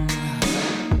home.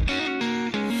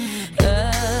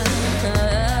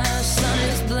 Sun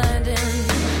is blinding.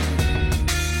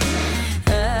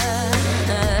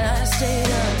 I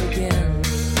stayed up again.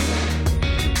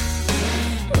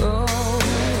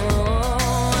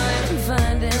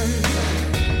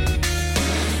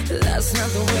 That's not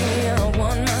the way I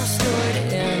want my story to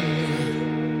end.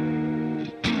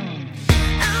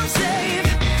 I'm safe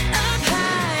up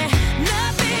high,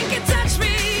 nothing can touch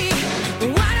me.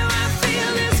 Why do I feel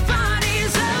this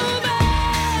party's over?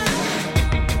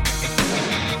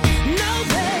 No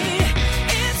pain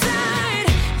inside,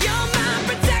 you're my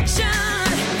protection.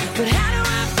 But how do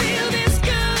I feel this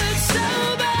good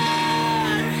sober?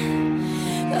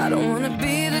 I don't wanna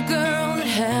be the girl that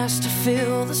has to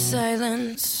fill the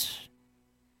silence.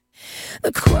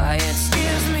 The quiet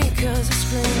scares me 'cause it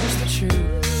screams the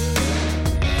truth.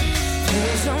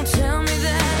 Please don't tell me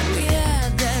that we had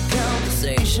that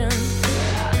conversation,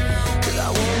 'cause I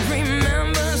won't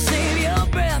remember. Save your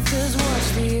breath, 'cause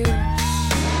what's the use?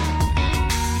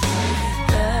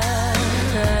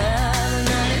 The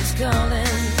night is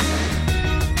calling,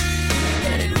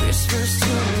 and it whispers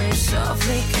to me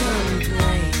softly, come and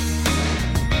play.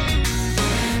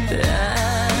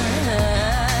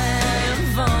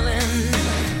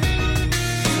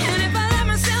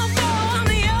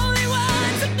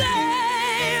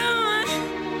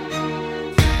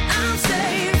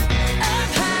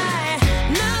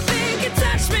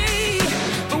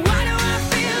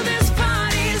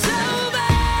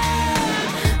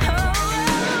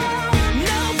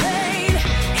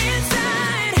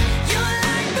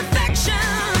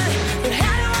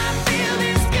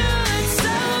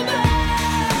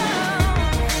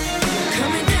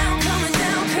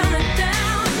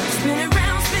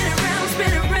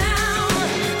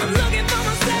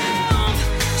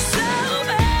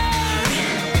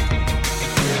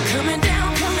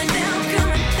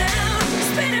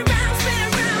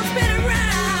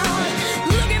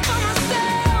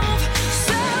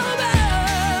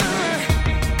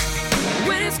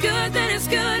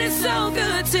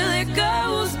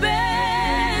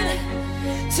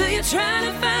 Trying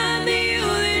to find the you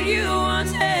that you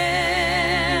once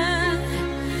had.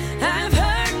 I've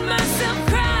heard myself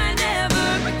cry never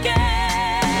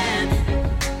again,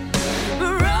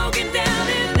 broken down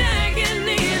in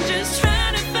agony and just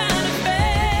trying to find a friend.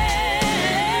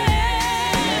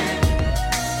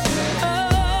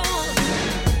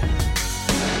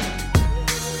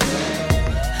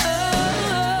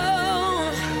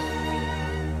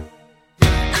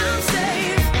 I'm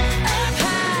safe up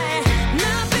high,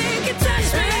 nothing can touch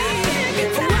me.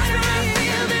 Why do I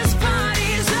feel this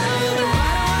party's over?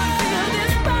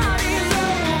 This party's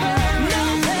over. No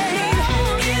pain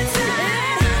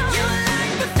inside, you're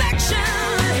like perfection.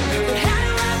 But how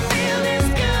do I feel this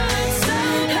good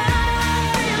sober?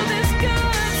 Feel this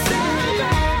good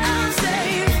sober. I'm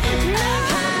safe up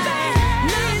high,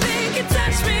 nothing can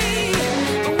touch me.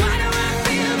 Why do I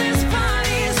feel this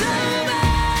party's over?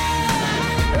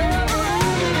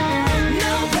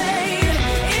 No pain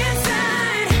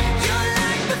inside, you're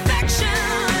like perfection.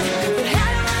 But how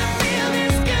do I feel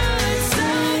this good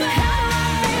sober? How do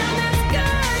I feel this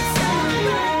good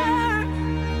sober?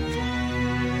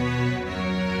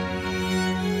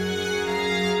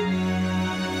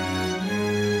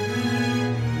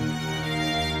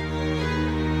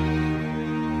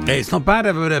 It's not bad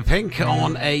having a bit of Pink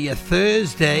on a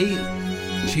Thursday.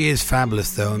 She is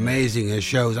fabulous, though. Amazing her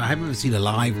shows. I haven't ever seen her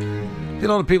live. A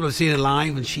lot of people have seen her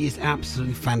live, and she is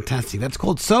absolutely fantastic. That's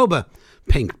called Sober.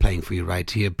 Pink playing for you right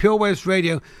here. Pure West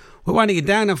Radio. We're winding it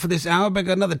down now for this hour, but I've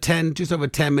got another 10, just over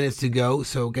 10 minutes to go.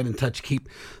 So get in touch. Keep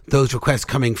those requests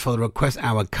coming for the request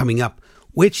hour coming up,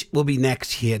 which will be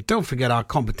next here. Don't forget our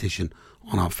competition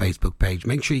on our Facebook page.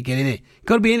 Make sure you get in it.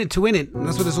 Got to be in it to win it. And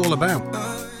that's what it's all about.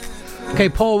 Okay,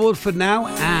 Paul Woolford now,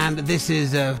 and this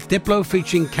is Diplo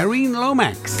featuring Karine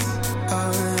Lomax.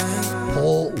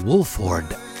 Paul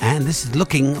Woolford, and this is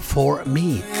Looking for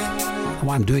Me. Oh,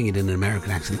 I'm doing it in an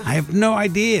American accent. I have no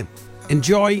idea.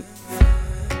 Enjoy.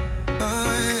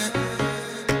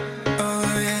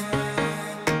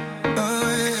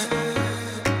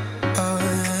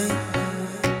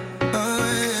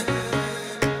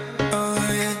 Oh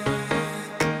yeah.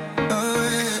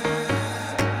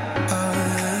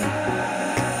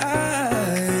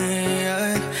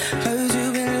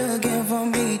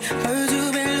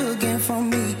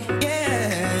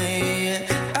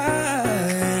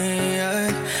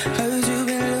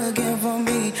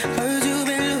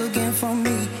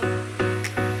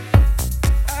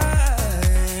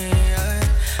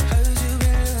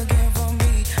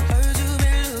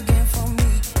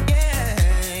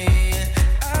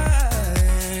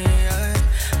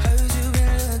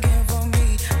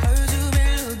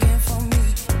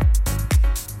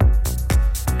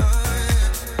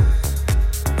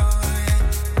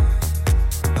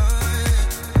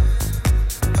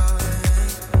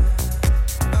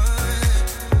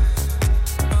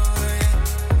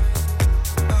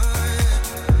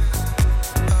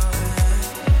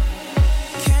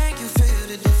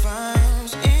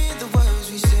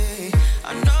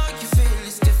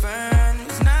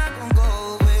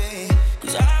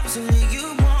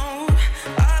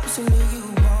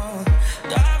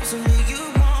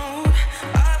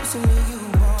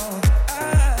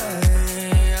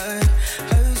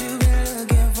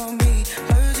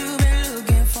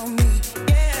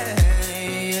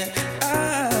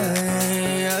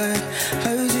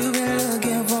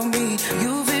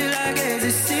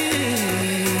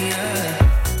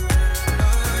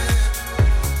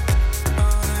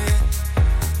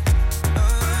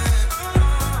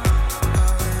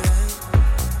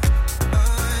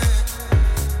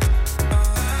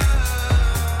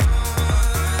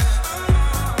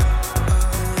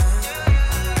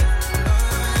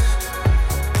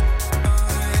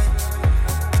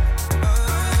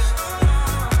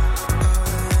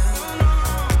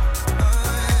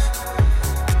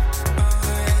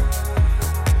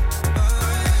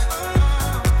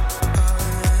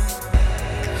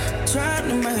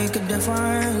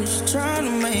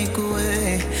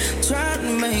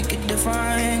 make it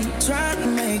different, try to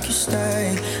make you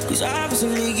stay. Cause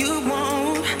obviously you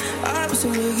won't,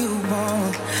 obviously you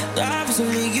won't,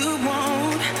 obviously you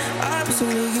won't,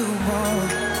 obviously you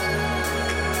won't.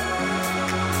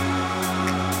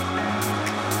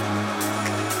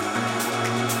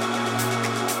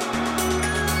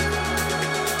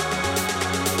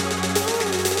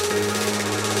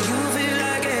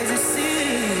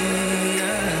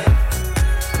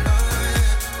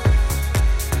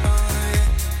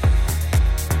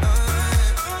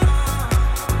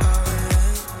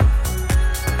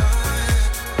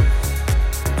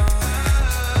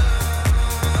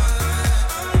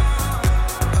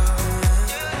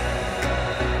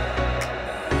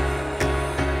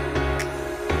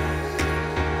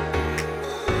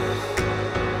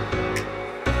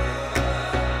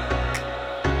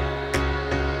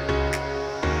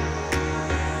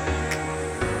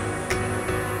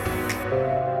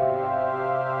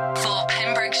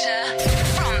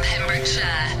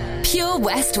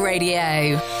 West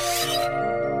Radio.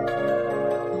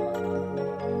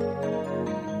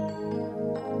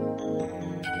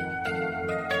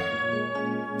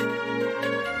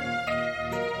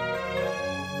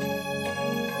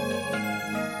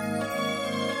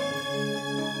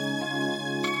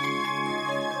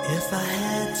 If I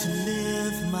had to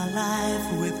live my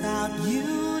life without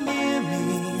you near me,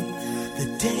 the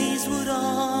days would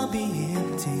all be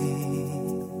empty.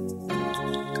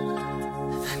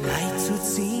 The nights would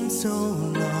seem so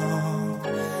long.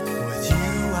 With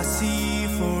you I see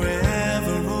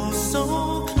forever oh so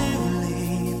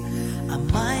clearly. I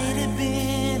might have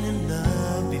been in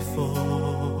love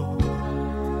before,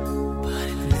 but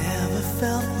it never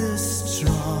felt this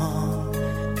strong.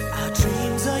 Our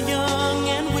dreams are young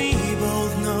and we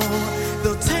both know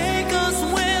they'll take us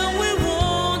where we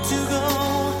want to go.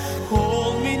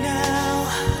 Hold me now,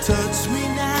 touch me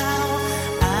now.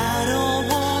 I don't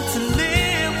want to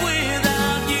live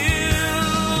without you.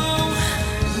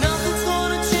 Nothing's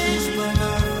gonna change my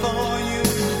love for you.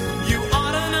 You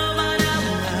ought to know by now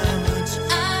how much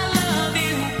I love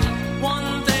you. One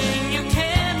thing you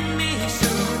can be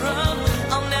sure of,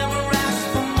 I'll never ask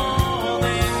for more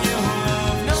than your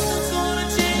love. Nothing's gonna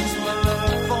change my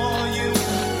love for you.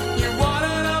 You ought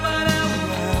to know by now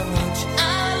how much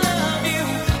I love you.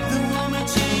 The woman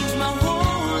changed my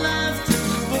whole life too,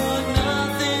 but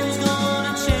nothing's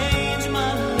gonna change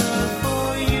my love for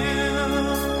you.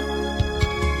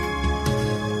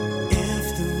 If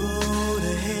the road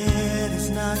ahead is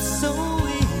not so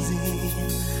easy,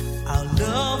 our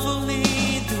love will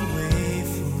lead the way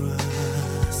for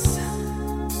us,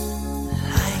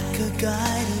 like a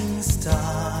guiding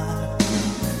star.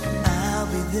 I'll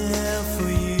be there for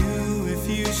you if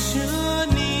you should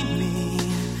need me.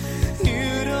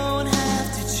 You don't have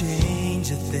to change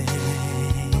a thing.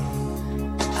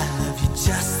 I love you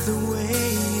just the way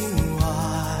you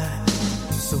are.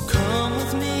 So come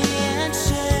with me and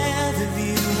share the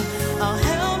view. I'll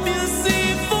help you see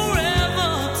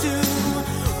forever too.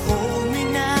 Hold me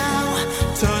now,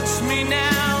 touch me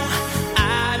now.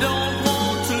 I don't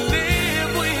want to live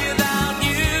without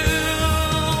you.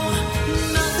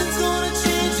 Nothing's gonna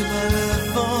change my love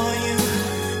for you.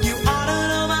 You ought to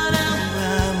know by now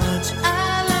how much I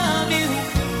love you.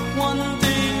 One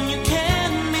thing you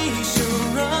can be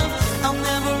sure of, I'll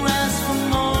never ask for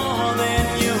more than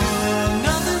your love.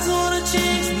 Nothing's gonna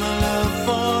change my love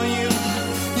for you.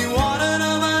 You ought to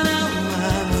know by now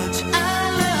how much I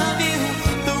love you.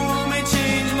 The world may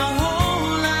change my whole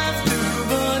life through,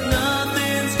 but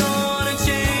nothing's gonna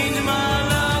change my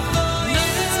love for you.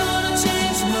 Nothing's gonna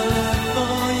change my love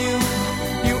for you.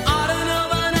 You ought to know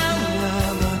by now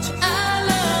how much I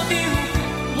love you.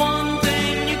 One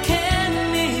thing you can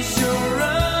be sure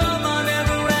of, I'll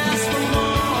never ask for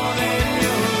more than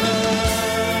your love.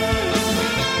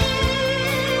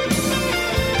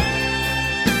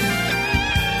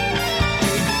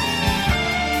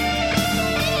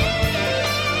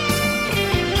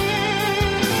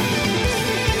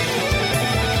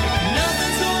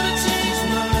 Nothing's gonna change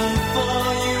my love for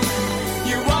you.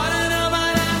 You ought to know by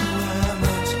now how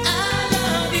much I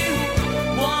love you.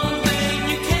 One thing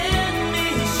you can be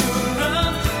sure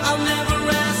of, I'll never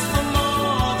ask for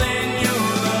more than your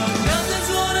love. Nothing's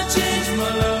gonna change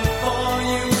my love for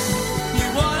you. You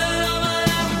ought to know by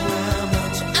now how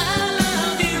much I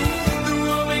love you. The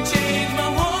world may change my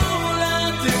whole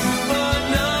life too, but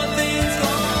nothing's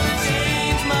gonna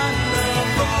change my love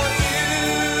for you.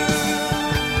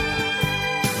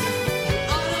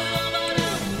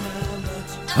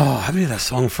 Oh, I haven't heard that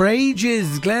song for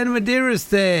ages. Glenn Medeiros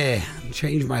there.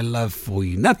 Change my love for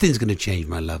you. Nothing's going to change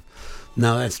my love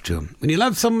No, that's true. When you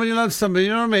love somebody, you love somebody,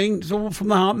 you know what I mean? It's all from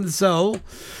the heart and the soul.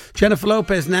 Jennifer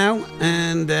Lopez now,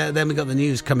 and then we got the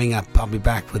news coming up. I'll be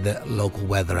back with the local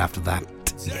weather after that.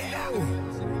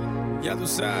 Ya tú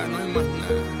sabes, no hay más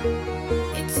nada.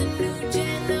 It's a new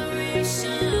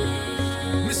generation.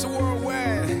 Mr.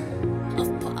 Worldwide.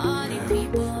 Of party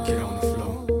people. Get on the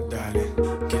floor, darling.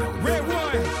 Get on the Red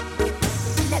one.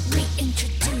 Let me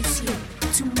introduce you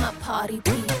to my party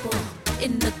people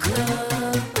in the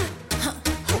club.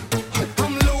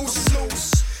 I'm loose,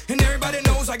 and everybody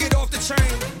knows I get off the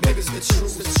train. Baby, it's the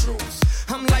truth.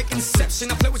 I'm like Inception,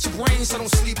 I play with your brain, so don't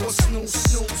sleep or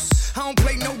snooze. I don't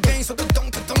play no games, so don't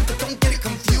get it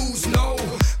confused, no.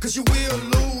 Cause you will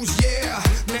lose, yeah.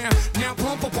 Now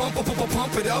pump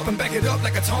it up and back it up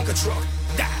like a Tonka truck.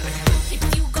 Darling. If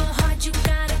you go hard, you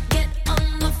gotta get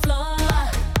on the floor.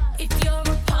 If you're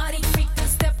a party freak, then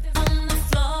step on the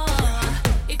floor.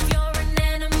 If you're an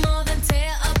animal, then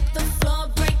tear up the floor.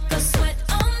 Break a sweat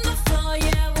on the floor,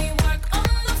 yeah, we work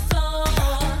on the floor.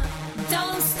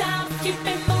 Don't stop, keep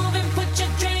it moving, put your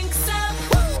drinks up.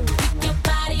 Pick your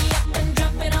body up and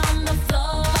drop it on the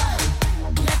floor.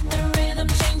 Let the rhythm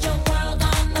change your world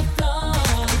on the floor.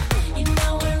 You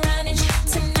know we're running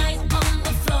tonight on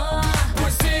the floor.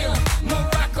 Brazil,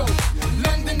 Morocco,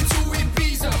 London to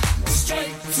Ibiza,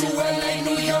 straight to LA,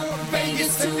 New York,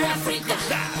 Vegas to Africa.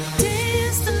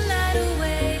 Dance the night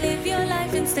away, live your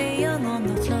life and stay young on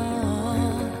the floor.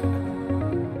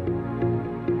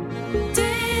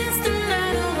 Dance the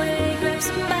night away, grab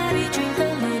somebody, drink a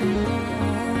little more.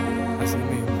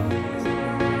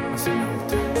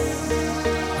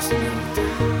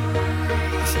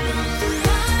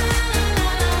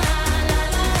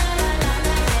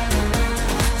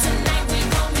 Tonight we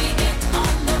gon' be it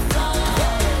on the floor.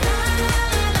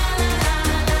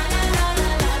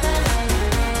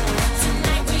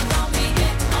 Tonight we gon' be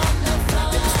it on the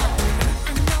floor.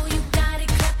 I know you got it,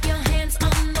 clap your hands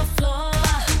on the floor.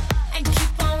 And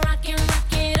keep on rocking,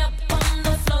 rock it up on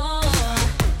the floor.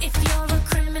 If you're a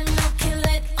criminal, kill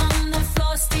it on the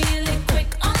floor. Steal it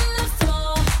quick on the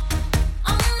floor.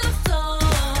 On the floor.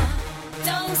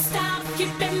 Don't stop,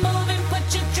 keep it moving, put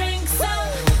your drinks up.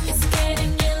 It's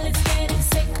getting ill, it's getting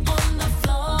sick on the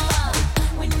floor.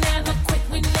 We never quit,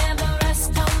 we never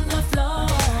rest on the floor.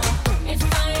 If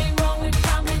I ain't wrong, we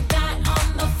probably die on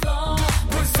the floor.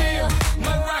 Brazil,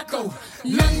 Morocco,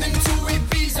 London to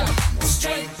Ibiza,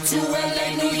 straight to LA,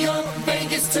 New York,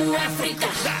 Vegas to Africa.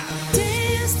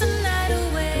 Dance the night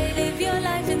away, live your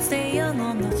life and stay young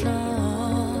on the floor.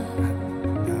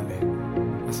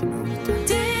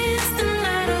 Dance the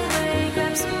night away,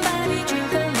 grab somebody,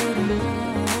 drink a little more.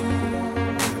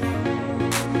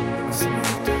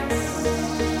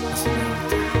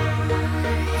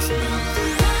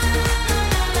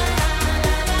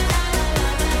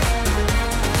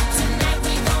 Tonight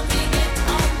we gon' be it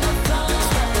on the floor.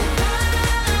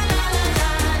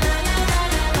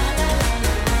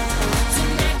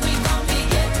 Tonight we gon' be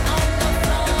it on the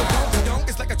floor. Donk,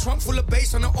 it's like a trunk full of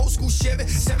bass on an old school Chevy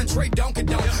 7 tray Donkey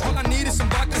Donk. All I need is some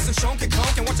vodka, some Shonky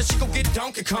Conk, and watch a Chico get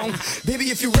Donkey Kong. Baby,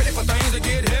 if you ready for things to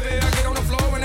get heavy, I get on the floor and